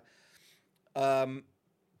whatever.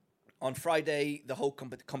 On Friday, the whole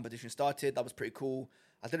competition started. That was pretty cool.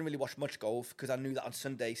 I didn't really watch much golf because I knew that on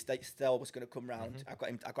Sunday, Stell was going to come round.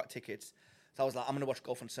 I got tickets. So I was like, I'm going to watch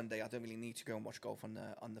golf on Sunday. I don't really need to go and watch golf on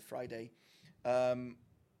the Friday. On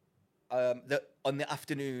the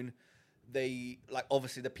afternoon, they, like,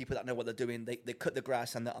 obviously the people that know what they're doing, they cut the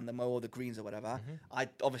grass and the mow or the greens or whatever. I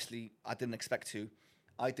didn't expect to.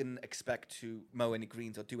 I didn't expect to mow any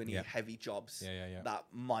greens or do any heavy jobs that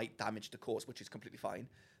might damage the course, which is completely fine.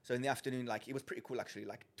 So in the afternoon, like, it was pretty cool actually.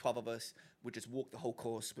 Like 12 of us would just walk the whole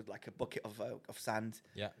course with like a bucket of sand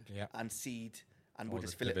and seed, and we'll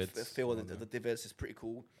just fill the divots. It's pretty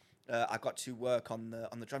cool. I got to work on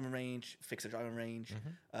the driving range, fix the driving range,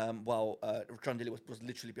 while John Daly was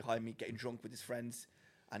literally behind me getting drunk with his friends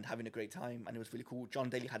and having a great time, and it was really cool. John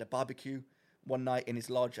Daly had a barbecue one night in his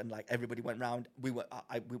lodge, and like everybody went round.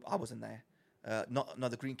 I wasn't there. Not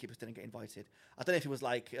the greenkeepers didn't get invited. I don't know if it was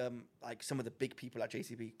like some of the big people at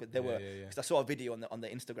JCB, but there were, because I saw a video on the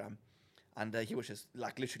Instagram, and he was just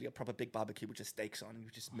like literally a proper big barbecue with just steaks on, and he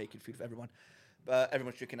was just making food for everyone. But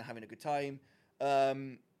everyone's drinking and having a good time.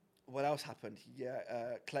 What else happened?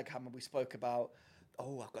 Clegghammer, we spoke about.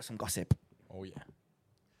 Oh, I've got some gossip. Oh yeah.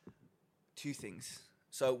 Two things.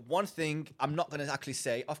 So one thing I'm not going to actually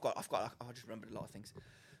say. I just remembered a lot of things.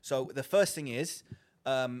 So the first thing is,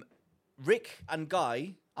 Rick and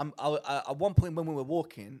Guy, at one point when we were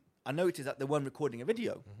walking, I noticed that they weren't recording a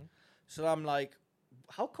video. So I'm like,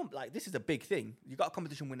 how come, like, this is a big thing. You got a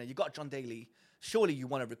competition winner, you got John Daly, surely you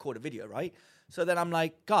want to record a video, right? So then I'm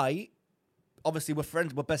like, Guy, obviously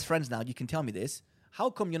we're best friends now, you can tell me this. How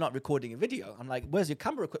come you're not recording a video? I'm like, where's your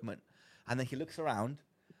camera equipment? And then he looks around,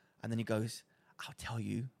 and then he goes, I'll tell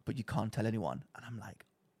you, but you can't tell anyone. And I'm like,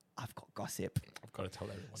 I've got gossip. I've got to tell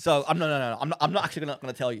everyone. So I'm not actually not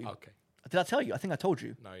going to tell you. Okay. Did I tell you? I think I told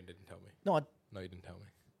you. No, you didn't tell me. No, you didn't tell me.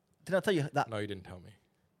 Did I tell you that? No, you didn't tell me.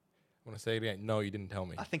 I want to say it again. No, you didn't tell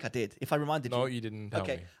me. I think I did. If I reminded you. No, you didn't tell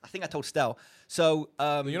me. Okay, I think I told Stell. So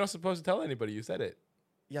you're not supposed to tell anybody. You said it.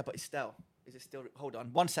 Yeah, but it's Stell. Is it still? Hold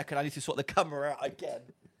on, 1 second. I need to sort the camera out again.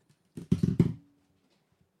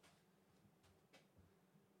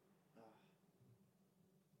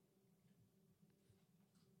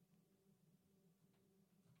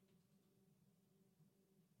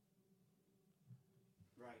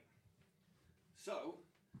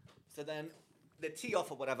 So then they tee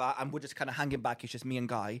off or whatever, and we're just kind of hanging back. It's just me and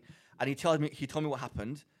Guy, and he told me what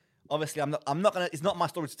happened. Obviously, I'm not gonna. It's not my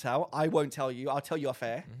story to tell. I won't tell you. I'll tell you off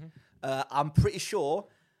air. I'm pretty sure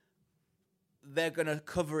they're gonna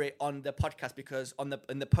cover it on the podcast, because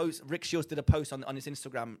in the post, Rick Shields did a post on his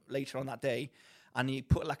Instagram later on that day, and he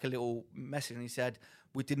put like a little message, and he said,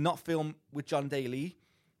 "We did not film with John Daly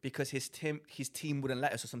because his team wouldn't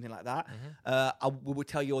let us," or something like that. We will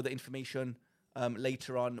tell you all the information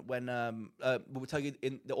later on when we will tell you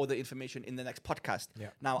all the information in the next podcast. Yeah.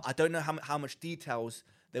 Now, I don't know how much details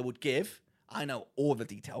they would give. I know all the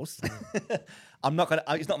details. I'm not gonna.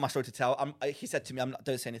 It's not my story to tell. He said to me,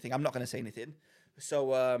 "Don't say anything." I'm not gonna say anything.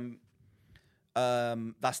 So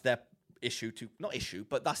that's their issue not issue,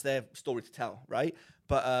 but that's their story to tell, right?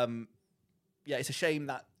 But yeah, it's a shame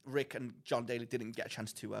that Rick and John Daly didn't get a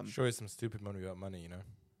chance to. Sure, it's some stupid money without money, you know.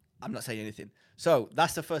 I'm not saying anything. So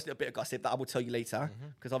that's the first little bit of gossip that I will tell you later,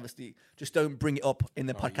 because obviously, just don't bring it up in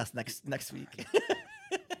the podcast next week.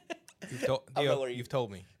 I'm not worried. You've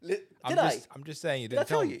told me. Did I'm just saying you Did I didn't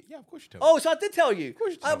tell tell me. you? Yeah, of course you told me. Oh, so I did tell you. Of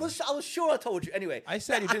course you I told was sure I told you. Anyway, I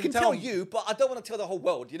said you I didn't can tell tell me. you, but I don't want to tell the whole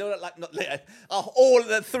world. You know, like all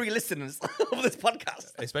the 3 listeners of this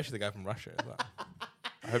podcast. Especially the guy from Russia as well.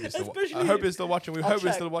 I hope he's Especially still watching. We I'll hope he's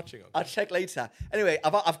check. still watching. Okay. I'll check later. Anyway,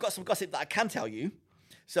 I've got some gossip that I can tell you.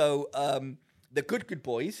 So the Good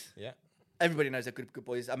Boys. Yeah. Everybody knows they're Good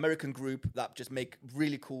Boys, American group that just make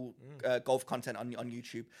really cool golf content on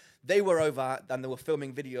YouTube. They were over and they were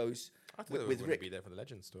filming videos I thought with they were going Rick. to be there for the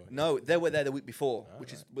Legends story. No, they were there the week before,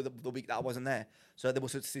 which right. is the week that I wasn't there. So there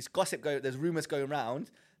was this gossip going. There's rumors going around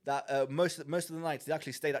that most of the nights they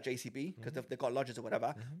actually stayed at JCB because they've got lodges or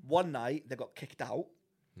whatever. One night they got kicked out.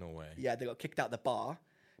 No way. Yeah, they got kicked out the bar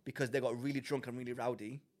because they got really drunk and really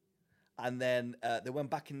rowdy, and then they went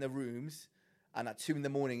back in their rooms. And at 2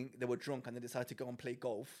 a.m, they were drunk and they decided to go and play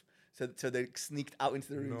golf. So they sneaked out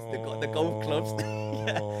into the rooms. They got the golf clubs.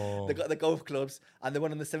 Yeah, they got the golf clubs. And they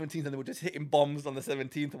went on the 17th and they were just hitting bombs on the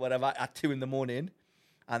 17th or whatever at 2 a.m.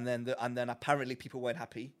 And then apparently people weren't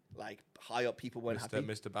happy. Like high up people weren't happy.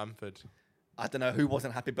 Mr. Bamford. I don't know who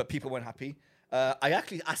wasn't happy, but people weren't happy. I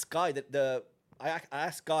actually asked Guy I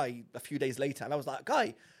asked Guy a few days later and I was like,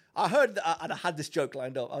 Guy, I heard that, and I had this joke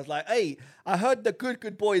lined up. I was like, hey, I heard the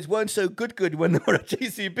Good Boys weren't so good when they were at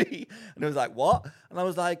JCB. And he was like, what? And I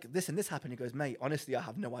was like, this happened. He goes, mate, honestly, I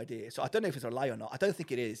have no idea. So I don't know if it's a lie or not. I don't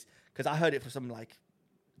think it is because I heard it from some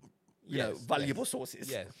you know, valuable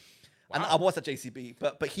sources. Yes. Wow. And I was at JCB,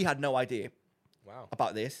 but he had no idea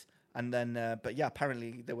about this. And then, but yeah,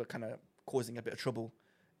 apparently they were kind of causing a bit of trouble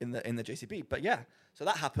in the JCB. But yeah, so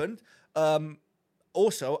that happened.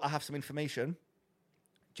 Also, I have some information.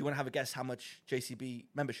 Do you want to have a guess how much JCB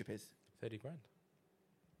membership is? 30 grand.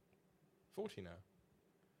 40 now.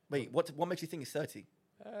 Wait, what makes you think it's 30?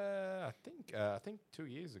 I think 2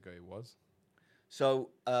 years ago it was.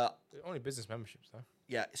 So Only business memberships though.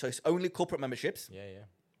 yeah, so it's only corporate memberships. Yeah.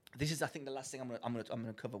 This is, I think, the last thing I'm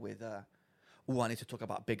gonna cover with. I need to talk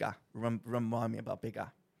about bigger. Remind me about bigger.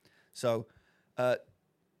 So,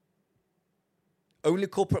 only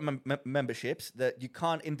corporate memberships. That you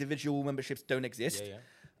can't. Individual memberships don't exist. Yeah.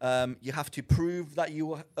 You have to prove that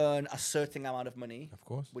you earn a certain amount of money, Of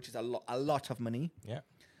course. which is a lot of money. Yeah.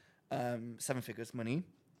 7 figures money.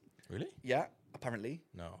 Really? Yeah, apparently.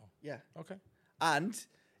 No. Yeah, Okay. and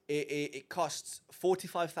it costs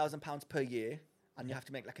 £45,000 per year, and you have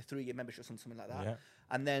to make like a 3-year membership or something like that. Yeah.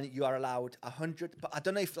 And then you are allowed 100. But I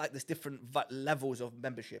don't know if like there's different levels of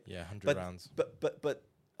membership. Yeah, 100 rounds. But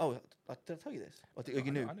oh, did I tell you this? Or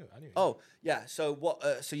you knew? I knew. Oh, yeah. So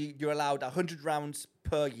what? So you're allowed 100 rounds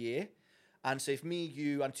per year, and so if me,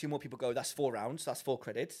 you, and 2 more people go, that's 4 rounds. That's 4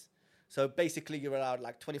 credits. So basically, you're allowed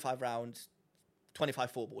like 25 rounds,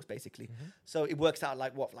 25 4 balls, basically. Mm-hmm. So it works out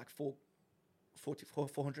like what, like £450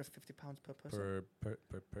 per person. Per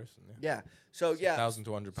person. Yeah. Yeah. So yeah.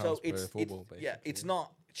 £1,200 So per 4 ball. Basically. yeah, it's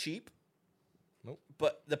not cheap. Nope.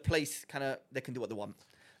 But the place they can do what they want.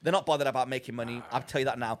 They're not bothered about making money. I'll tell you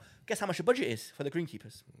that now. Guess how much the budget is for the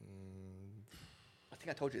greenkeepers? I think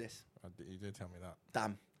I told you this. You did tell me that.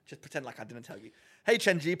 Damn. Just pretend like I didn't tell you. Hey,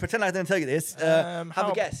 Chenji, pretend like I didn't tell you this. Have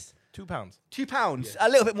a guess. £2. £2. Yeah. A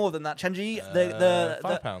little bit more than that, Chenji.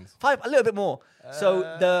 £5. A little bit more. So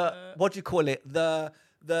what do you call it? The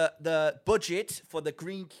budget for the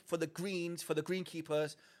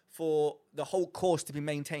greenkeepers for the whole course to be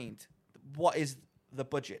maintained. What is the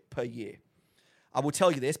budget per year? I will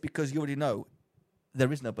tell you this because you already know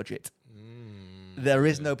there is no budget. There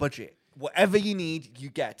is no budget. Whatever you need, you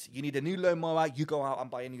get. You need a new lawn mower, you go out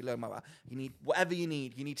and buy a new lawn mower. You need whatever you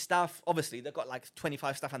need. You need staff. Obviously, they've got like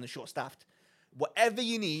 25 staff and they're short-staffed. Whatever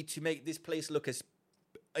you need to make this place look as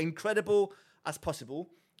incredible as possible,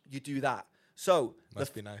 you do that. So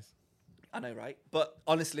Must be nice. I know, right? But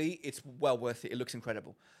honestly, it's well worth it. It looks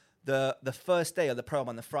incredible. The first day of the program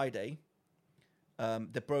on the Friday,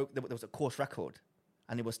 there was a course record,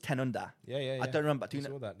 and it was 10 under. Yeah. I don't remember. Do you saw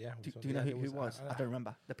know that? Yeah. Do you know who it was? I don't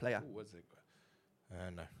remember the player. Who was it?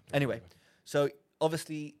 No. Anyway, so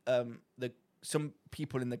obviously, some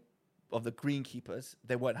people of the greenkeepers,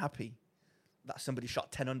 they weren't happy that somebody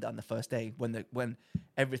shot 10 under on the first day when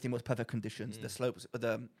everything was perfect conditions. The slopes,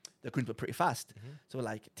 the greens were pretty fast. So we're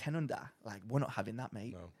like 10 under, like we're not having that,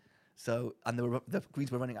 mate. No. So and the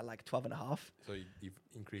greens were running at like 12.5. So you've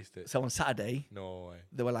increased it. So on Saturday, No way.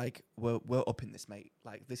 they were like, we're upping this, mate.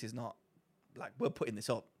 Like this is not like we're putting this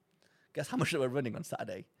up. Guess how much they were running on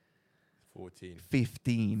Saturday? 14.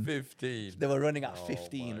 15. 15. They were running at Oh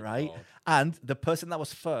 15, my right? God. And the person that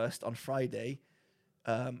was first on Friday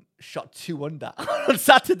shot 2 under on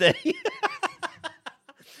Saturday.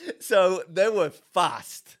 So they were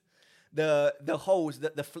fast. the holes,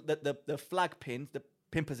 the flag pins, the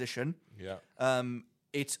pin position. Yeah.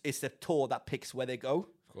 It's the tour that picks where they go.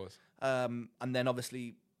 Of course. And then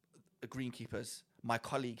obviously the greenkeepers, my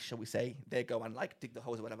colleagues, shall we say, they go and like dig the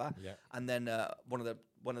holes or whatever. Yeah. And then one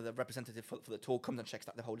of the representatives for the tour comes and checks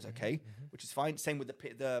that the hole is okay, which is fine. Same with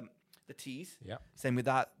the tees. Yeah. Same with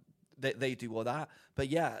that. They do all that. But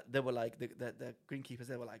yeah, they were like the greenkeepers.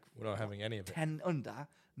 They were like, we're not having any of it. 10 under.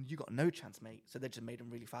 You got no chance, mate. So they just made them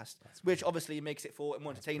really fast, which obviously makes it for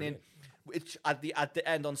more entertaining. Which at the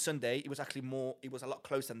end on Sunday, it was actually more. It was a lot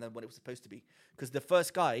closer than what it was supposed to be. Because the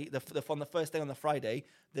first guy, on the first day on the Friday,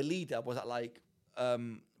 the leader was at like what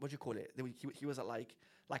do you call it? He was at like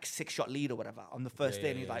 6-shot lead or whatever on the first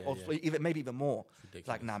day, and he's like, even maybe even more. It's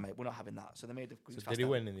like, nah, mate, we're not having that. So they made the. So did he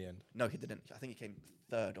win in the end? No, he didn't. I think he came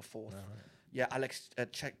 3rd or 4th. Oh, right. Yeah, Alex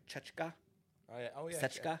Chechka. Oh yeah.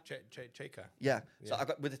 Sechka? Cheka. Yeah. So I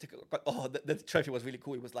got with the ticket. The trophy was really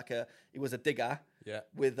cool. It was a digger. Yeah.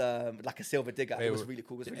 With like a silver digger. It was really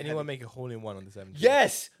cool. Did anyone make a hole in one on the 17th?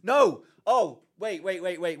 Yes. No. Oh,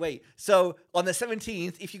 wait. So on the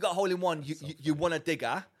 17th, if you got a hole in one, you won a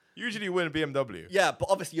digger. Usually you win a BMW. Yeah, but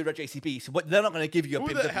obviously you're a JCB, so they're not going to give you a BMW.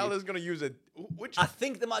 Who the hell is going to use it? I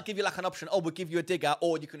think they might give you like an option. Oh, we'll give you a digger,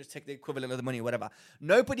 or you can just take the equivalent of the money or whatever.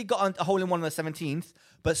 Nobody got a hole in one on the 17th,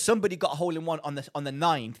 but somebody got a hole in one on the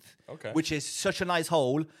 9th, which is such a nice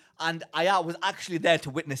hole. And I was actually there to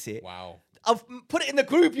witness it. Wow. I've put it in the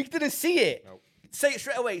group. You didn't see it. Nope. Say it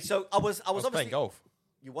straight away. So I was obviously playing golf.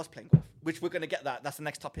 You was playing golf, which we're going to get that. That's the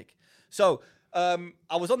next topic. So I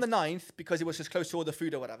was on the 9th because it was just close to all the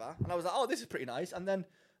food or whatever. And I was like, oh, this is pretty nice. And then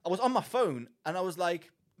I was on my phone and I was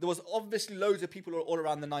like, there was obviously loads of people all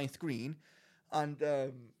around the 9th green. And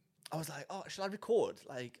I was like, oh, should I record?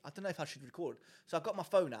 Like, I don't know if I should record. So I got my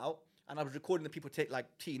phone out and I was recording the people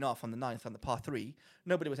teeing off on the 9th on the par 3.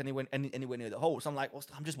 Nobody was anywhere near the hole. So I'm like, well,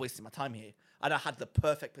 I'm just wasting my time here. And I had the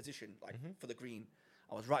perfect position for the green.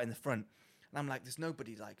 I was right in the front. And I'm like, there's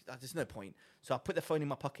nobody, there's no point. So I put the phone in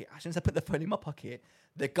my pocket. As soon as I put the phone in my pocket,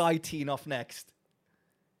 the guy teeing off next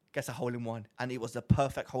gets a hole in one. And it was the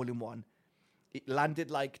perfect hole in one. It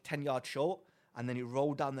landed 10 yards short. And then he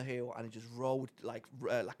rolled down the hill and it just rolled like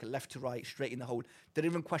a left to right, straight in the hole.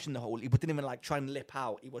 Didn't even question the hole. He didn't even try and lip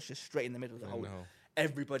out. He was just straight in the middle of the hole.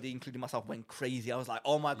 Everybody, including myself, went crazy. I was like,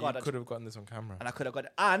 oh my God. You could have gotten this on camera. And I could have got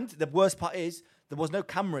it. And the worst part is, there was no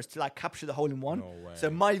cameras to capture the hole in one. No way. So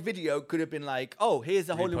my video could have been like, oh, here's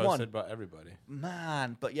the hole in one. By everybody.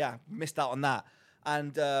 Man, but yeah, missed out on that.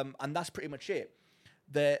 And that's pretty much it.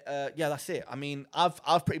 That's it. I mean,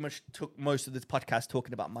 I've pretty much took most of this podcast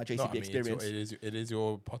talking about my JCB experience. It is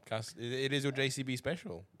your podcast. It is your JCB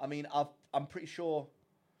special. I mean, I'm pretty sure.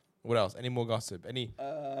 What else? Any more gossip?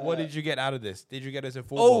 What did you get out of this? Did you get us a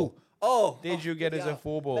 4-ball? Did you get us a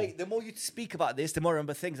 4-ball? Mate, the more you speak about this, the more I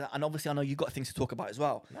remember things. And obviously, I know you got things to talk about as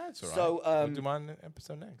well. That's all right. So, we'll do mine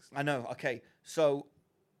episode next. I know. Okay. So,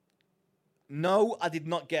 no, I did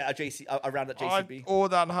not get a round at JCB.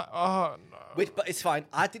 No. But it's fine.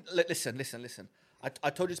 I did. Listen. I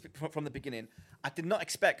told you from the beginning. I did not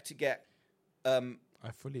expect to get. I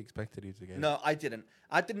fully expected you to get. No, I didn't.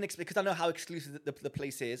 I didn't expect, because I know how exclusive the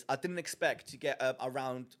place is. I didn't expect to get a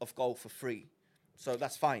round of golf for free, so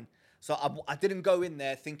that's fine. So I didn't go in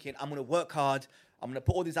there thinking I'm going to work hard, I'm going to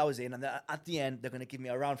put all these hours in, and then at the end they're going to give me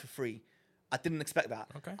a round for free. I didn't expect that.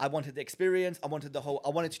 Okay. I wanted the experience. I wanted I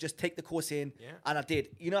wanted to just take the course in, and I did.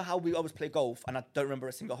 You know how we always play golf, and I don't remember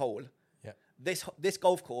a single hole. Yeah. This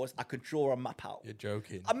golf course, I could draw a map out. You're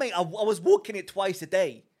joking. I mean, I was walking it twice a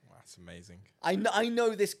day. That's amazing. I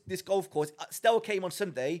know this golf course. Stell came on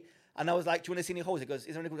Sunday, and I was like, "Do you want to see any holes?" He goes,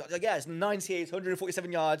 "Is there any holes?" I was like, yeah, it's 9 Cs,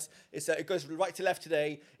 147 yards. It goes right to left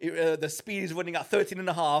today. The speed is running at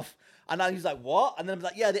 13.5. And then he's like, "What?" And then I'm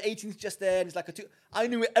like, "Yeah, the 18's just there." And it's like a 2. I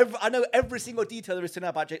know every single detail there is to know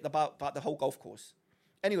about the whole golf course.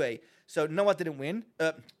 Anyway, so no, I didn't win.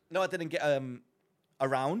 No, I didn't get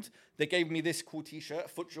around. They gave me this cool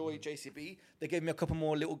T-shirt, FootJoy JCB. They gave me a couple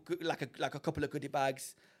more little like a couple of goodie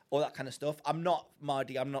bags. All that kind of stuff. I'm not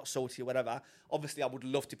Mardy, I'm not salty or whatever. Obviously, I would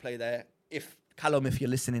love to play there. Callum, if you're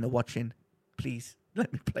listening or watching, please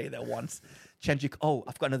let me play there once. Chenji,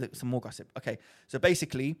 I've got some more gossip. Okay, so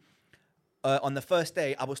basically, on the first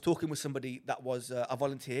day, I was talking with somebody that was a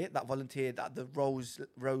volunteer that volunteered at the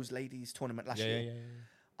Rose Ladies tournament last year. Yeah.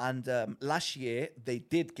 And last year, they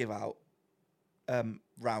did give out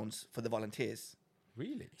rounds for the volunteers.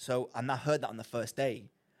 Really? So, and I heard that on the first day.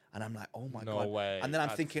 And I'm like, oh my God. No way. And then I'm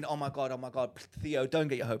thinking, oh my God. Theo, don't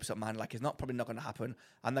get your hopes up, man. Like, it's probably not going to happen.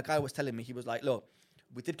 And the guy was telling me, he was like, look,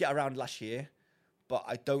 we did get around last year, but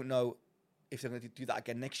I don't know if they're going to do that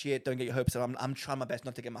again next year. Don't get your hopes up. I'm trying my best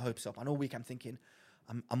not to get my hopes up. And all week I'm thinking,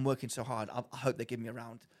 I'm working so hard. I hope they give me a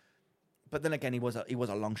round. But then again, he was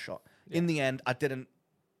a long shot. Yeah. In the end, I didn't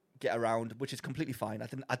get around, which is completely fine.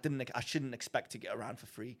 I shouldn't expect to get around for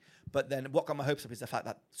free. But then what got my hopes up is the fact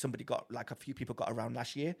that a few people got around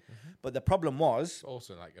last year. Mm-hmm. But the problem was it's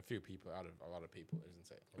also like a few people out of a lot of people,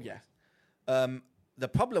 isn't it? Always. Yeah. The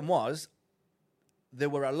problem was they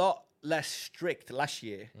were a lot less strict last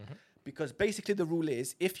year, because basically the rule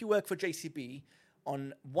is if you work for JCB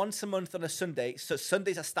on once a month on a Sunday, so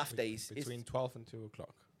Sundays are staff days. Between 12 and 2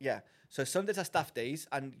 o'clock. Yeah. So Sundays are staff days,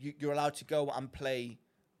 and you're allowed to go and play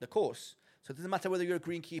the course. So it doesn't matter whether you're a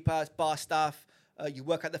greenkeeper, bar staff, you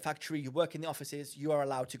work at the factory, you work in the offices, you are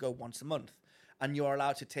allowed to go once a month. And you are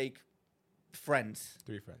allowed to take friends.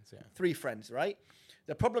 3 friends, yeah. 3 friends, right?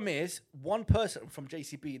 The problem is, one person from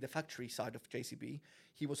JCB, the factory side of JCB,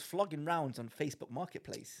 he was flogging rounds on Facebook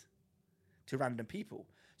Marketplace to random people.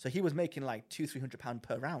 So he was making like £200-300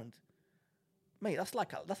 per round. Mate, that's a lot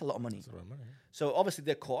of money. That's a lot of money. Yeah. So obviously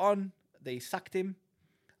they caught on, they sacked him,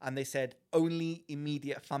 and they said only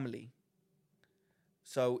immediate family.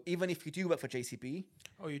 So even if you do work for JCB,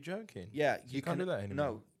 oh, you're joking? Yeah, you can't do that anymore.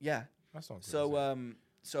 No, yeah. That's not good. So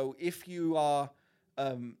so if you are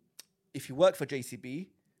if you work for JCB,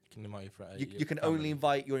 you can only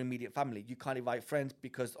invite your immediate family. You can't invite friends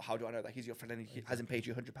because how do I know that he's your friend and he hasn't paid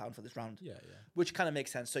you £100 for this round? Yeah, yeah. Which kind of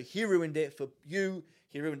makes sense. So he ruined it for you.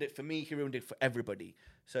 He ruined it for me. He ruined it for everybody.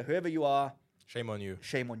 So whoever you are, shame on you.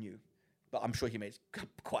 Shame on you. But I'm sure he made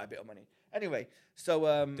quite a bit of money. Anyway,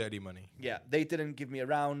 so dirty money. Yeah, they didn't give me a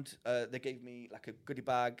round. They gave me like a goodie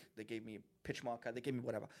bag. They gave me a pitch marker. They gave me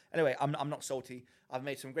whatever. Anyway, I'm not salty. I've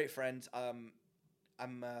made some great friends. I've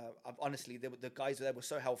honestly, the guys there were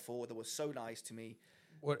so helpful. They were so nice to me.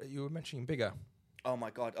 What you were mentioning, Bigger? Oh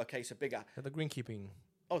my God. Okay, so Bigger. The greenkeeping.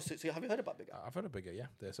 Oh, so have you heard about Bigger? I've heard of Bigger. Yeah,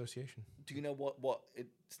 the association. Do you know what it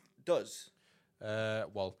does?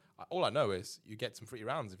 Well, all I know is you get some free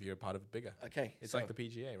rounds if you're a part of Bigger. Okay, it's like the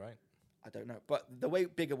PGA, right? I don't know, but the way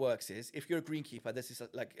Bigger works is if you're a greenkeeper, this is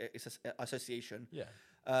it's an association. Yeah.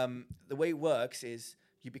 The way it works is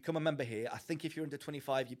you become a member here. I think if you're under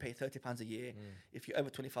 25, you pay £30 a year. If you're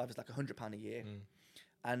over 25, it's like £100 a year.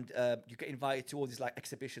 And you get invited to all these like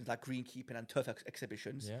exhibitions, like greenkeeping and turf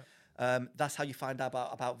exhibitions. Yeah. That's how you find out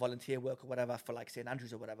about volunteer work or whatever for like St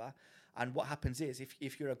Andrews or whatever. And what happens is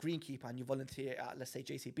if you're a greenkeeper and you volunteer at, let's say,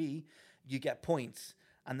 JCB, you get points.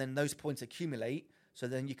 And then those points accumulate. So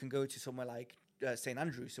then you can go to somewhere like St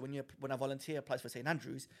Andrews. So when a volunteer applies for St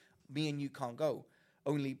Andrews, me and you can't go.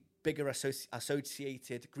 Only Bigger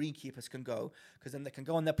associated greenkeepers can go, because then they can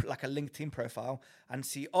go on their like a LinkedIn profile and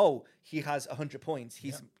see, oh, he has 100 points.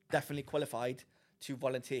 He's definitely qualified to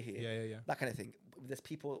volunteer here. Yeah. That kind of thing. There's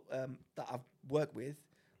people that I've worked with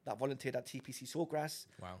that volunteered at TPC Sawgrass.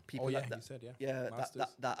 Wow. People you said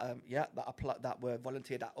that were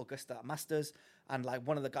volunteered at Augusta at Masters, and like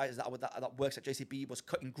one of the guys that works at JCB was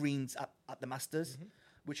cutting greens at the Masters,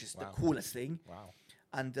 which is the coolest thing. Wow.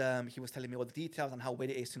 And he was telling me all the details and how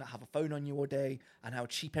weird it is to not have a phone on you all day, and how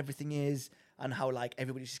cheap everything is, and how like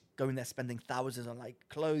everybody's just going there spending thousands on like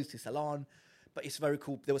clothes to salon. But it's very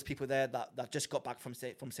cool. There was people there that just got back from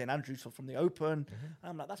St Andrews from the Open. And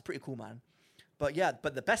I'm like, that's pretty cool, man. But yeah,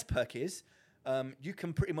 the best perk is you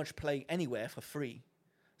can pretty much play anywhere for free.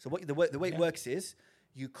 So the way it works is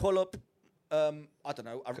you call up, I don't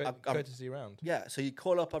know, courtesy round. Yeah, so you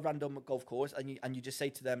call up a random golf course and you just say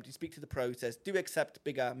to them, you speak to the pro, says, do you accept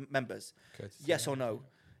Bigger members? Courtesy yes round, or no?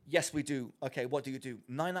 Yeah. Yes, we do. Okay, what do you do?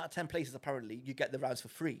 9 out of 10 places, apparently, you get the rounds for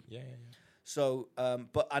free. Yeah. So,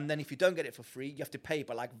 and then if you don't get it for free, you have to pay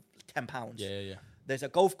by like £10. Yeah. There's a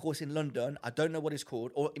golf course in London. I don't know what it's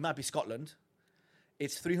called, or it might be Scotland.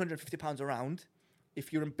 It's £350 a round.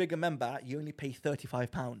 If you're a Bigger member, you only pay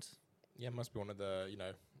 £35. Yeah, it must be one of the,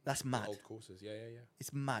 that's mad. Old courses, yeah.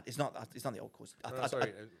 It's mad. It's not the old course.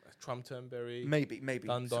 Trumpturnberry. Maybe.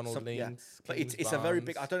 Dundonald Lanes. Yeah. But it's a very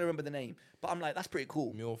big. I don't remember the name. But I'm like, that's pretty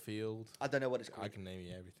cool. Muirfield. I don't know what it's called. I can name you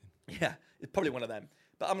everything. Yeah, it's probably one of them.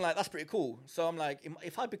 But I'm like, that's pretty cool. So I'm like,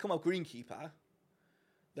 if I become a greenkeeper,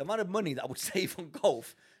 the amount of money that I would save on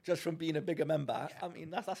golf just from being a Bigger member, I mean,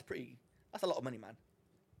 that's a lot of money, man.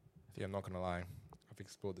 Yeah, I'm not gonna lie. I've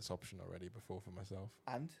explored this option already before for myself.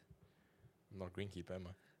 And I'm not a greenkeeper, am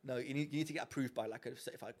I? No, you need to get approved by like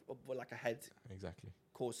a head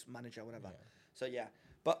course manager or whatever. Yeah. So yeah,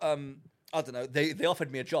 but I don't know. They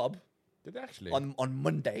offered me a job. Did they actually? On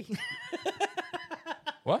Monday.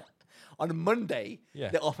 What? On Monday, Yeah.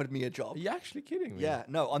 they offered me a job. Are you actually kidding me? Yeah,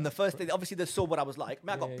 no. On the first day, obviously they saw what I was like.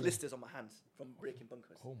 Man, I got Yeah, yeah. blisters on my hands from breaking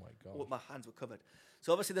bunkers. Oh my god. All my hands were covered.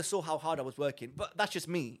 So obviously they saw how hard I was working. But that's just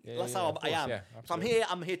me. Yeah, That's yeah, how of I course, am. yeah, So absolutely.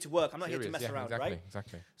 I'm here to work. I'm not here to Serious, mess around, exactly, right?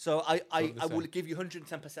 Exactly. So I Totally the will same. give you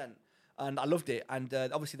 110%. And I loved it. And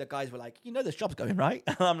obviously the guys were like, you know, this job's going, right?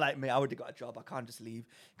 And I'm like, mate, I already got a job. I can't just leave.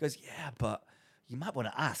 He goes, yeah, but you might want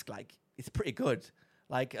to ask. Like, it's pretty good.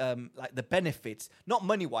 Like the benefits, not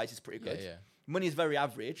money-wise, it's pretty good. Yeah. Money is very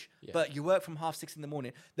average, Yeah. but you work from 6:30 in the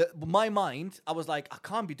morning. My mind, I was like, I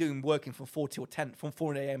can't be working from 4 till 10, from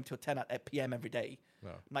 4 a.m. till 10 at p.m. every day.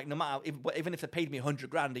 No. Like no matter, even if they paid me 100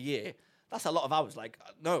 grand a year, that's a lot of hours. Like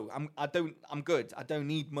no, I'm good. I don't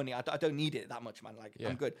need money. I don't need it that much, man. Like Yeah.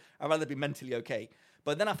 I'm good. I'd rather be mentally okay.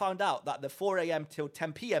 But then I found out that the 4 a.m. till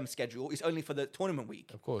 10 p.m. schedule is only for the tournament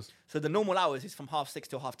week. Of course. So the normal hours is from 6:30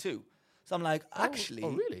 till 2:30. So I'm like, actually,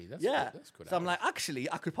 really? That's yeah. good. That's good So I'm hours. like,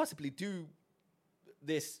 actually, I could possibly do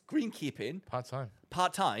this greenkeeping Part time.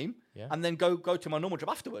 part time, Yeah. and then go to my normal job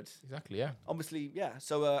afterwards. Exactly. Yeah. Obviously, yeah.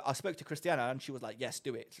 So I spoke to Christiana, and she was like, "Yes,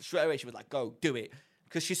 do it." So straight away, she was like, "Go, do it,"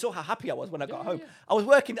 because she saw how happy I was when I got home. yeah. I was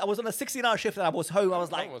working. I was on a 16-hour shift, and I was home. I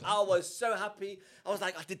was like, was- I was so happy. I was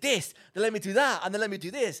like, I did this. They let me do that, and they let me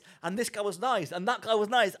do this, and this guy was nice, and that guy was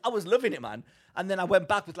nice. I was loving it, man. And then I went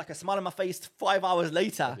back with like a smile on my face 5 hours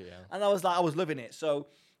later, Bloody hell. and I was like, I was loving it. So.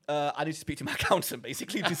 I need to speak to my accountant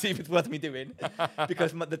basically to see if it's worth me doing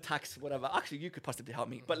because the tax, whatever. Actually, you could possibly help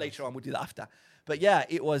me, but later on we'll do that after. But yeah,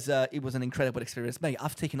 it was an incredible experience, mate.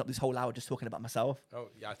 I've taken up this whole hour just talking about myself. Oh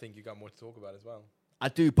yeah, I think you got more to talk about as well. I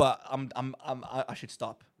do, but I should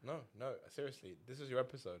stop. No, seriously, this is your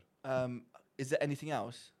episode. Is there anything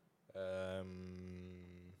else?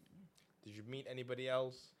 Did you meet anybody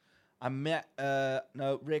else? I met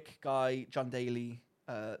Rick, Guy, John Daly,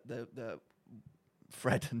 the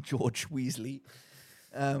Fred and George Weasley.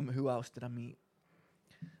 Who else did I meet?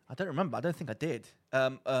 I don't remember. I don't think I did.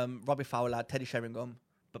 Robbie Fowler, Teddy Sheringham,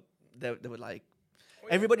 but they were like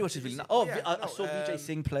everybody was just really. I saw Vijay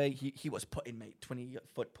Singh play. He was putting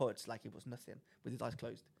 20-foot putts like it was nothing with his eyes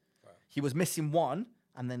closed. Wow. He was missing one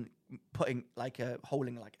and then putting like a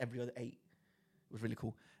holing like every other 8. It was really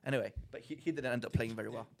cool. Anyway, but he didn't end up playing very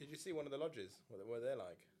well. Did you see one of the lodges? What were they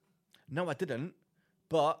like? No, I didn't.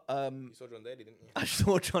 But You saw John Daly, didn't you? I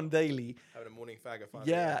saw John Daly. Having a morning fag at 5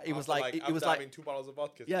 Yeah, a.m. it was after, like it after was like having 2 bottles of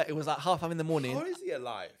vodka. yeah, it was like 5:30 in the morning. How is he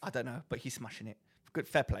alive? I don't know, but he's smashing it. Good,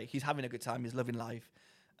 fair play. He's having a good time. He's loving life.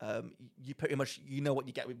 You pretty much know what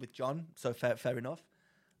you get with John, so fair enough.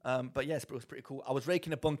 But yes, it was pretty cool. I was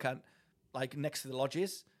raking a bunker like next to the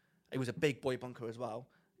lodges. It was a big boy bunker as well.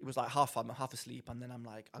 It was like half asleep, and then I'm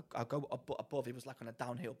like, I go above. It was like on a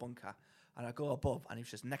downhill bunker, and I go above, and he was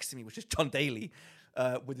just next to me, was just John Daly,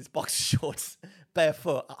 with his boxer shorts,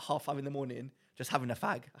 barefoot at 5:30 in the morning, just having a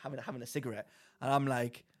fag, having a cigarette, and I'm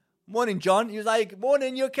like, "Morning, John." He was like,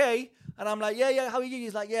 "Morning, you okay?" And I'm like, "Yeah, how are you?"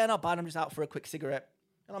 He's like, "Yeah, not bad. I'm just out for a quick cigarette."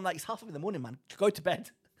 And I'm like, "It's 5:30 in the morning, man. Go to bed."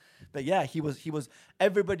 But yeah, he was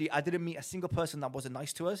everybody. I didn't meet a single person that wasn't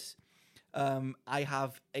nice to us. I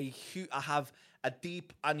have a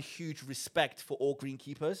deep and huge respect for all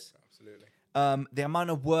greenkeepers. Absolutely. The amount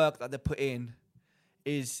of work that they put in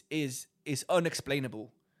is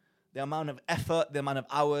unexplainable. The amount of effort, the amount of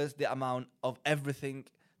hours, the amount of everything,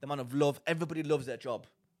 the amount of love. Everybody loves their job,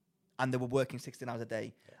 and they were working 16 hours a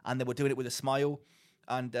day, and they were doing it with a smile,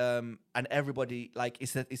 and everybody like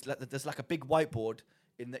there's like a big whiteboard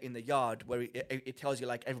in the yard where it tells you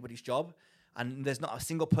like everybody's job, and there's not a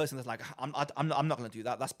single person that's like I'm not going to do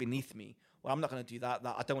that. That's beneath me. Well, I'm not going to do that.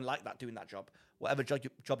 I don't like that doing that job. Whatever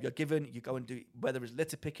job you're given, you go and do. Whether it's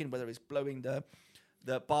litter picking, whether it's blowing the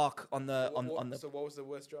bark on the on the. So what was the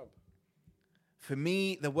worst job? For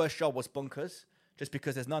me, the worst job was bunkers, just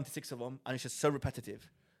because there's 96 of them and it's just so repetitive.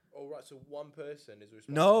 Oh right, so one person is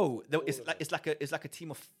responsible. No, for all it's of like them. it's like a team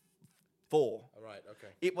of 4. All right,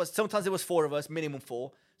 okay. It was sometimes it was 4 of us, minimum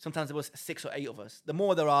 4. Sometimes it was 6 or 8 of us. The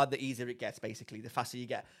more there are, the easier it gets. Basically, the faster you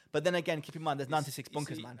get. But then again, keep in mind there's 96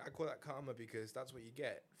 bunkers, man. I call that karma because that's what you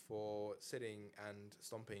get for sitting and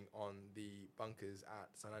stomping on the bunkers at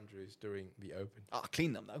St Andrews during the Open. I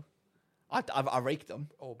clean them though. I rake them.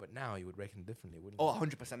 Oh, but now you would rake them differently, wouldn't Oh, you?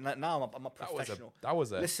 100%. Now I'm a professional. That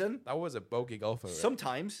was a bogey golfer.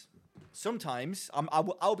 Sometimes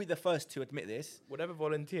I'll be the first to admit this. Whatever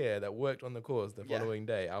volunteer that worked on the course the following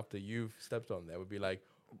day after you've stepped on there would be like,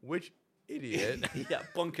 which idiot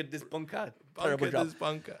bunkered this bunker. bunkered Terrible job. this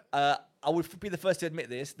bunker? I would be the first to admit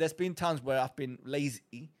this. There's been times where I've been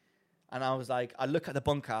lazy, and I was like, I look at the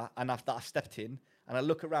bunker and I've stepped in, and I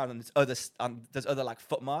look around and there's other like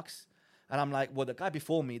foot marks, and I'm like, well, the guy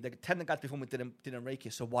before me, the 10 guys before me didn't rake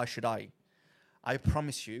it, so why should I? I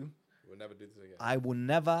promise you, We'll never do this again. I will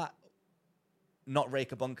never not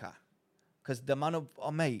rake a bunker. Because the man of,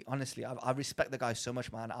 mate, honestly, I respect the guys so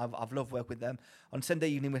much, man. I've loved work with them. On Sunday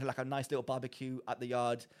evening, we had like a nice little barbecue at the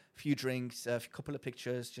yard, a few drinks, a couple of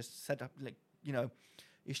pictures, just set up, like, you know,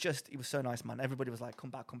 it was so nice, man. Everybody was like, come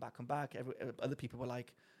back. Other people were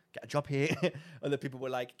like, get a job here. Other people were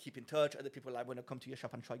like, keep in touch. Other people were like, want to come to your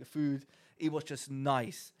shop and try your food. It was just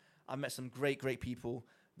nice. I met some great people.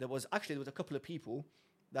 There was a couple of people,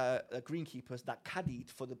 that greenkeepers that caddied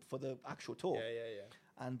for the actual tour. Yeah.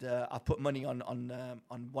 And I put money on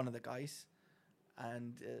one of the guys,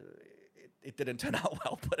 and it didn't turn out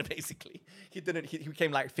well. But basically, he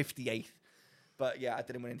came like 58th. But yeah, I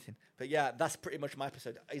didn't win anything. But yeah, that's pretty much my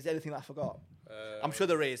episode. Is there anything that I forgot? I'm sure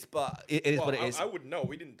there is, but it is what it is. I wouldn't know.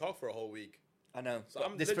 We didn't talk for a whole week. I know. So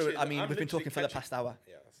we've been talking for the past hour.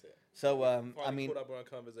 Yeah, that's it. So Finally caught up on our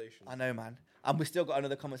conversations. I know, man. And we still got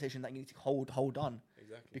another conversation that you need to hold on.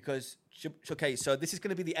 Exactly. Because okay, so this is going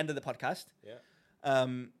to be the end of the podcast. Yeah.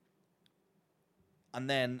 And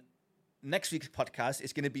then next week's podcast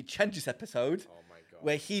is going to be Chenji's episode. Oh my god.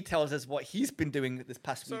 Where he tells us what he's been doing this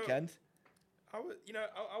past weekend. I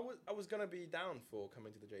was gonna be down for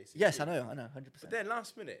coming to the JCB. Yes, I know, 100%. But then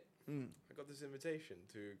last minute, I got this invitation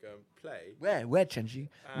to go and play. Where, Chenji?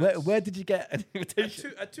 Where did you get an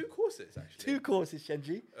invitation? At two courses, actually. 2 courses,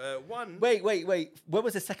 Chenji. One. Wait. Where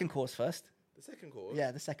was the second course first? The second course.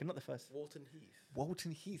 Yeah, the second, not the first. Walton Heath.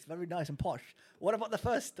 Walton Heath, very nice and posh. What about the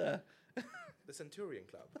first? The Centurion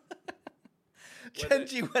Club.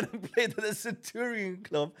 Chenji went and played at the Centurion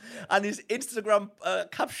Club, and his Instagram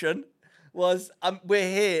caption was, "We're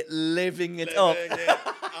here living it up."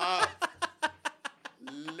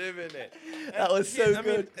 Living it. That was so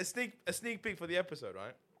good. I mean, a sneak peek for the episode,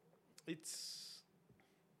 right? It's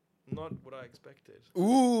not what I expected.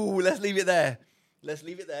 Ooh, let's leave it there.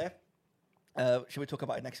 Should we talk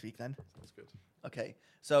about it next week then? Sounds good. Okay.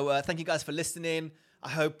 So thank you guys for listening. I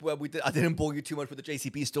hope I didn't bore you too much with the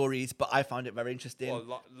JCB stories, but I found it very interesting.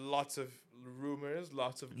 Well, lots of rumors,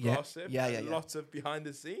 lots of gossip, lots of behind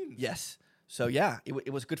the scenes. Yes. So yeah,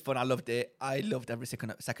 it was good fun. I loved it. I loved every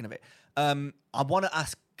second of it. I want to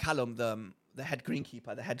ask Callum, the head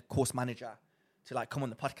greenkeeper, the head course manager, to like come on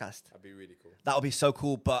the podcast. That'd be really cool. That would be so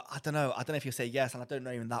cool. But I don't know if he'll say yes, and I don't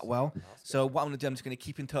know him that well. So what I'm gonna do, I'm just gonna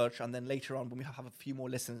keep in touch, and then later on, when we have a few more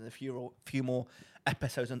listeners and a few more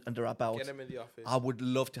episodes under our belt, get him in the office. I would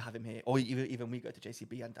love to have him here, or even we go to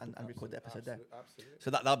JCB and record the episode there. Absolutely. So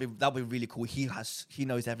that'll be really cool. He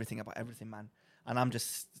knows everything about everything, man. And I'm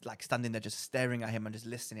just like standing there, just staring at him and just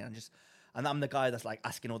listening, and I'm the guy that's like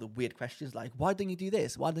asking all the weird questions, like, why don't you do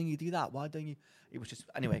this? Why don't you do that? Why don't you? It was just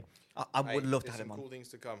anyway. I would love to have him on. Cool things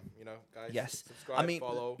to come, guys. Yes. Subscribe,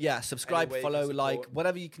 follow. Yeah, subscribe, follow, like,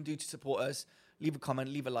 whatever you can do to support us. Leave a comment,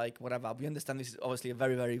 leave a like, whatever. We understand this is obviously a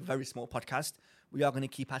very, very, very small podcast. We are going to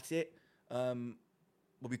keep at it.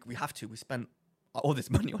 We have to. We spent all this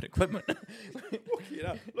money on equipment.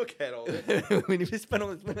 Look at all this. We spend all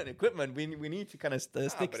this money on equipment. We need to kind of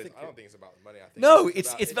stick. I don't think it's about the money. I think no,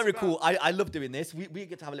 it's very cool. I love doing this. We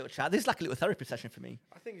get to have a little chat. This is like a little therapy session for me.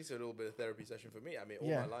 I think it's a little bit of therapy session for me. I mean, all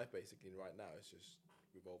my life basically right now is just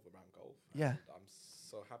revolved around golf. Yeah. I'm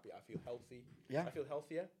so happy. I feel healthy. Yeah. I feel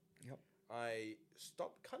healthier. Yep. I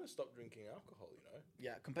stopped drinking alcohol,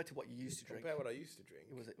 Yeah, compared to what you used to drink. Compared to what I used to drink.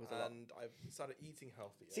 It was a lot. And I've started eating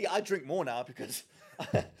healthier. See, I drink more now because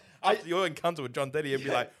after your encounter with John Denny, you'd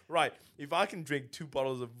be like, right, if I can drink 2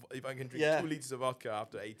 liters of vodka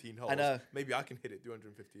after 18 holes, maybe I can hit it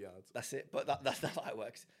 250 yards. That's it. But that's not how it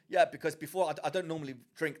works. Yeah, because before I don't normally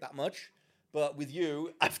drink that much, but with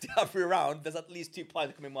you, after every round, there's at least 2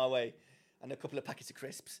 pints coming my way, and a couple of packets of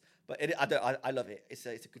crisps. But I love it. It's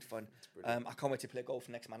a good fun. I can't wait to play golf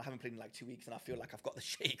next, man. I haven't played in like 2 weeks, and I feel like I've got the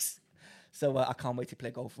shakes. So I can't wait to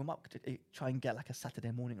play golf. We might try and get like a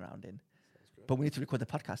Saturday morning round in. But we need to record the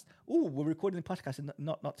podcast. Ooh, we're recording the podcast in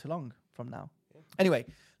not too long from now. Yeah. Anyway,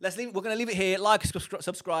 let's leave. We're going to leave it here. Like,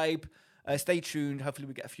 subscribe. Stay tuned. Hopefully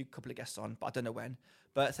we get a couple of guests on, but I don't know when.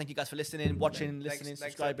 But thank you guys for listening, watching, listening,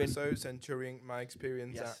 subscribing. Next episode, Centurion, my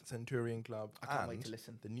experience at Centurion Club. I can't wait to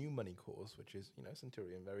listen. The new money course, which is,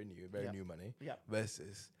 Centurion, very new money. Yeah.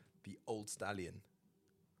 Versus the Old Stallion,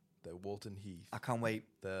 the Walton Heath. I can't wait.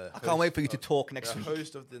 I can't wait for you to talk next week. The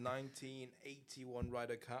host of the 1981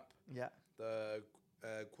 Ryder Cup. Yeah. The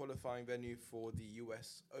qualifying venue for the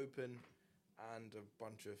US Open. And a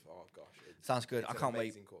bunch of, sounds good. I can't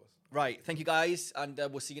wait. Course. Right. Thank you guys. And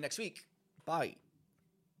we'll see you next week. Bye.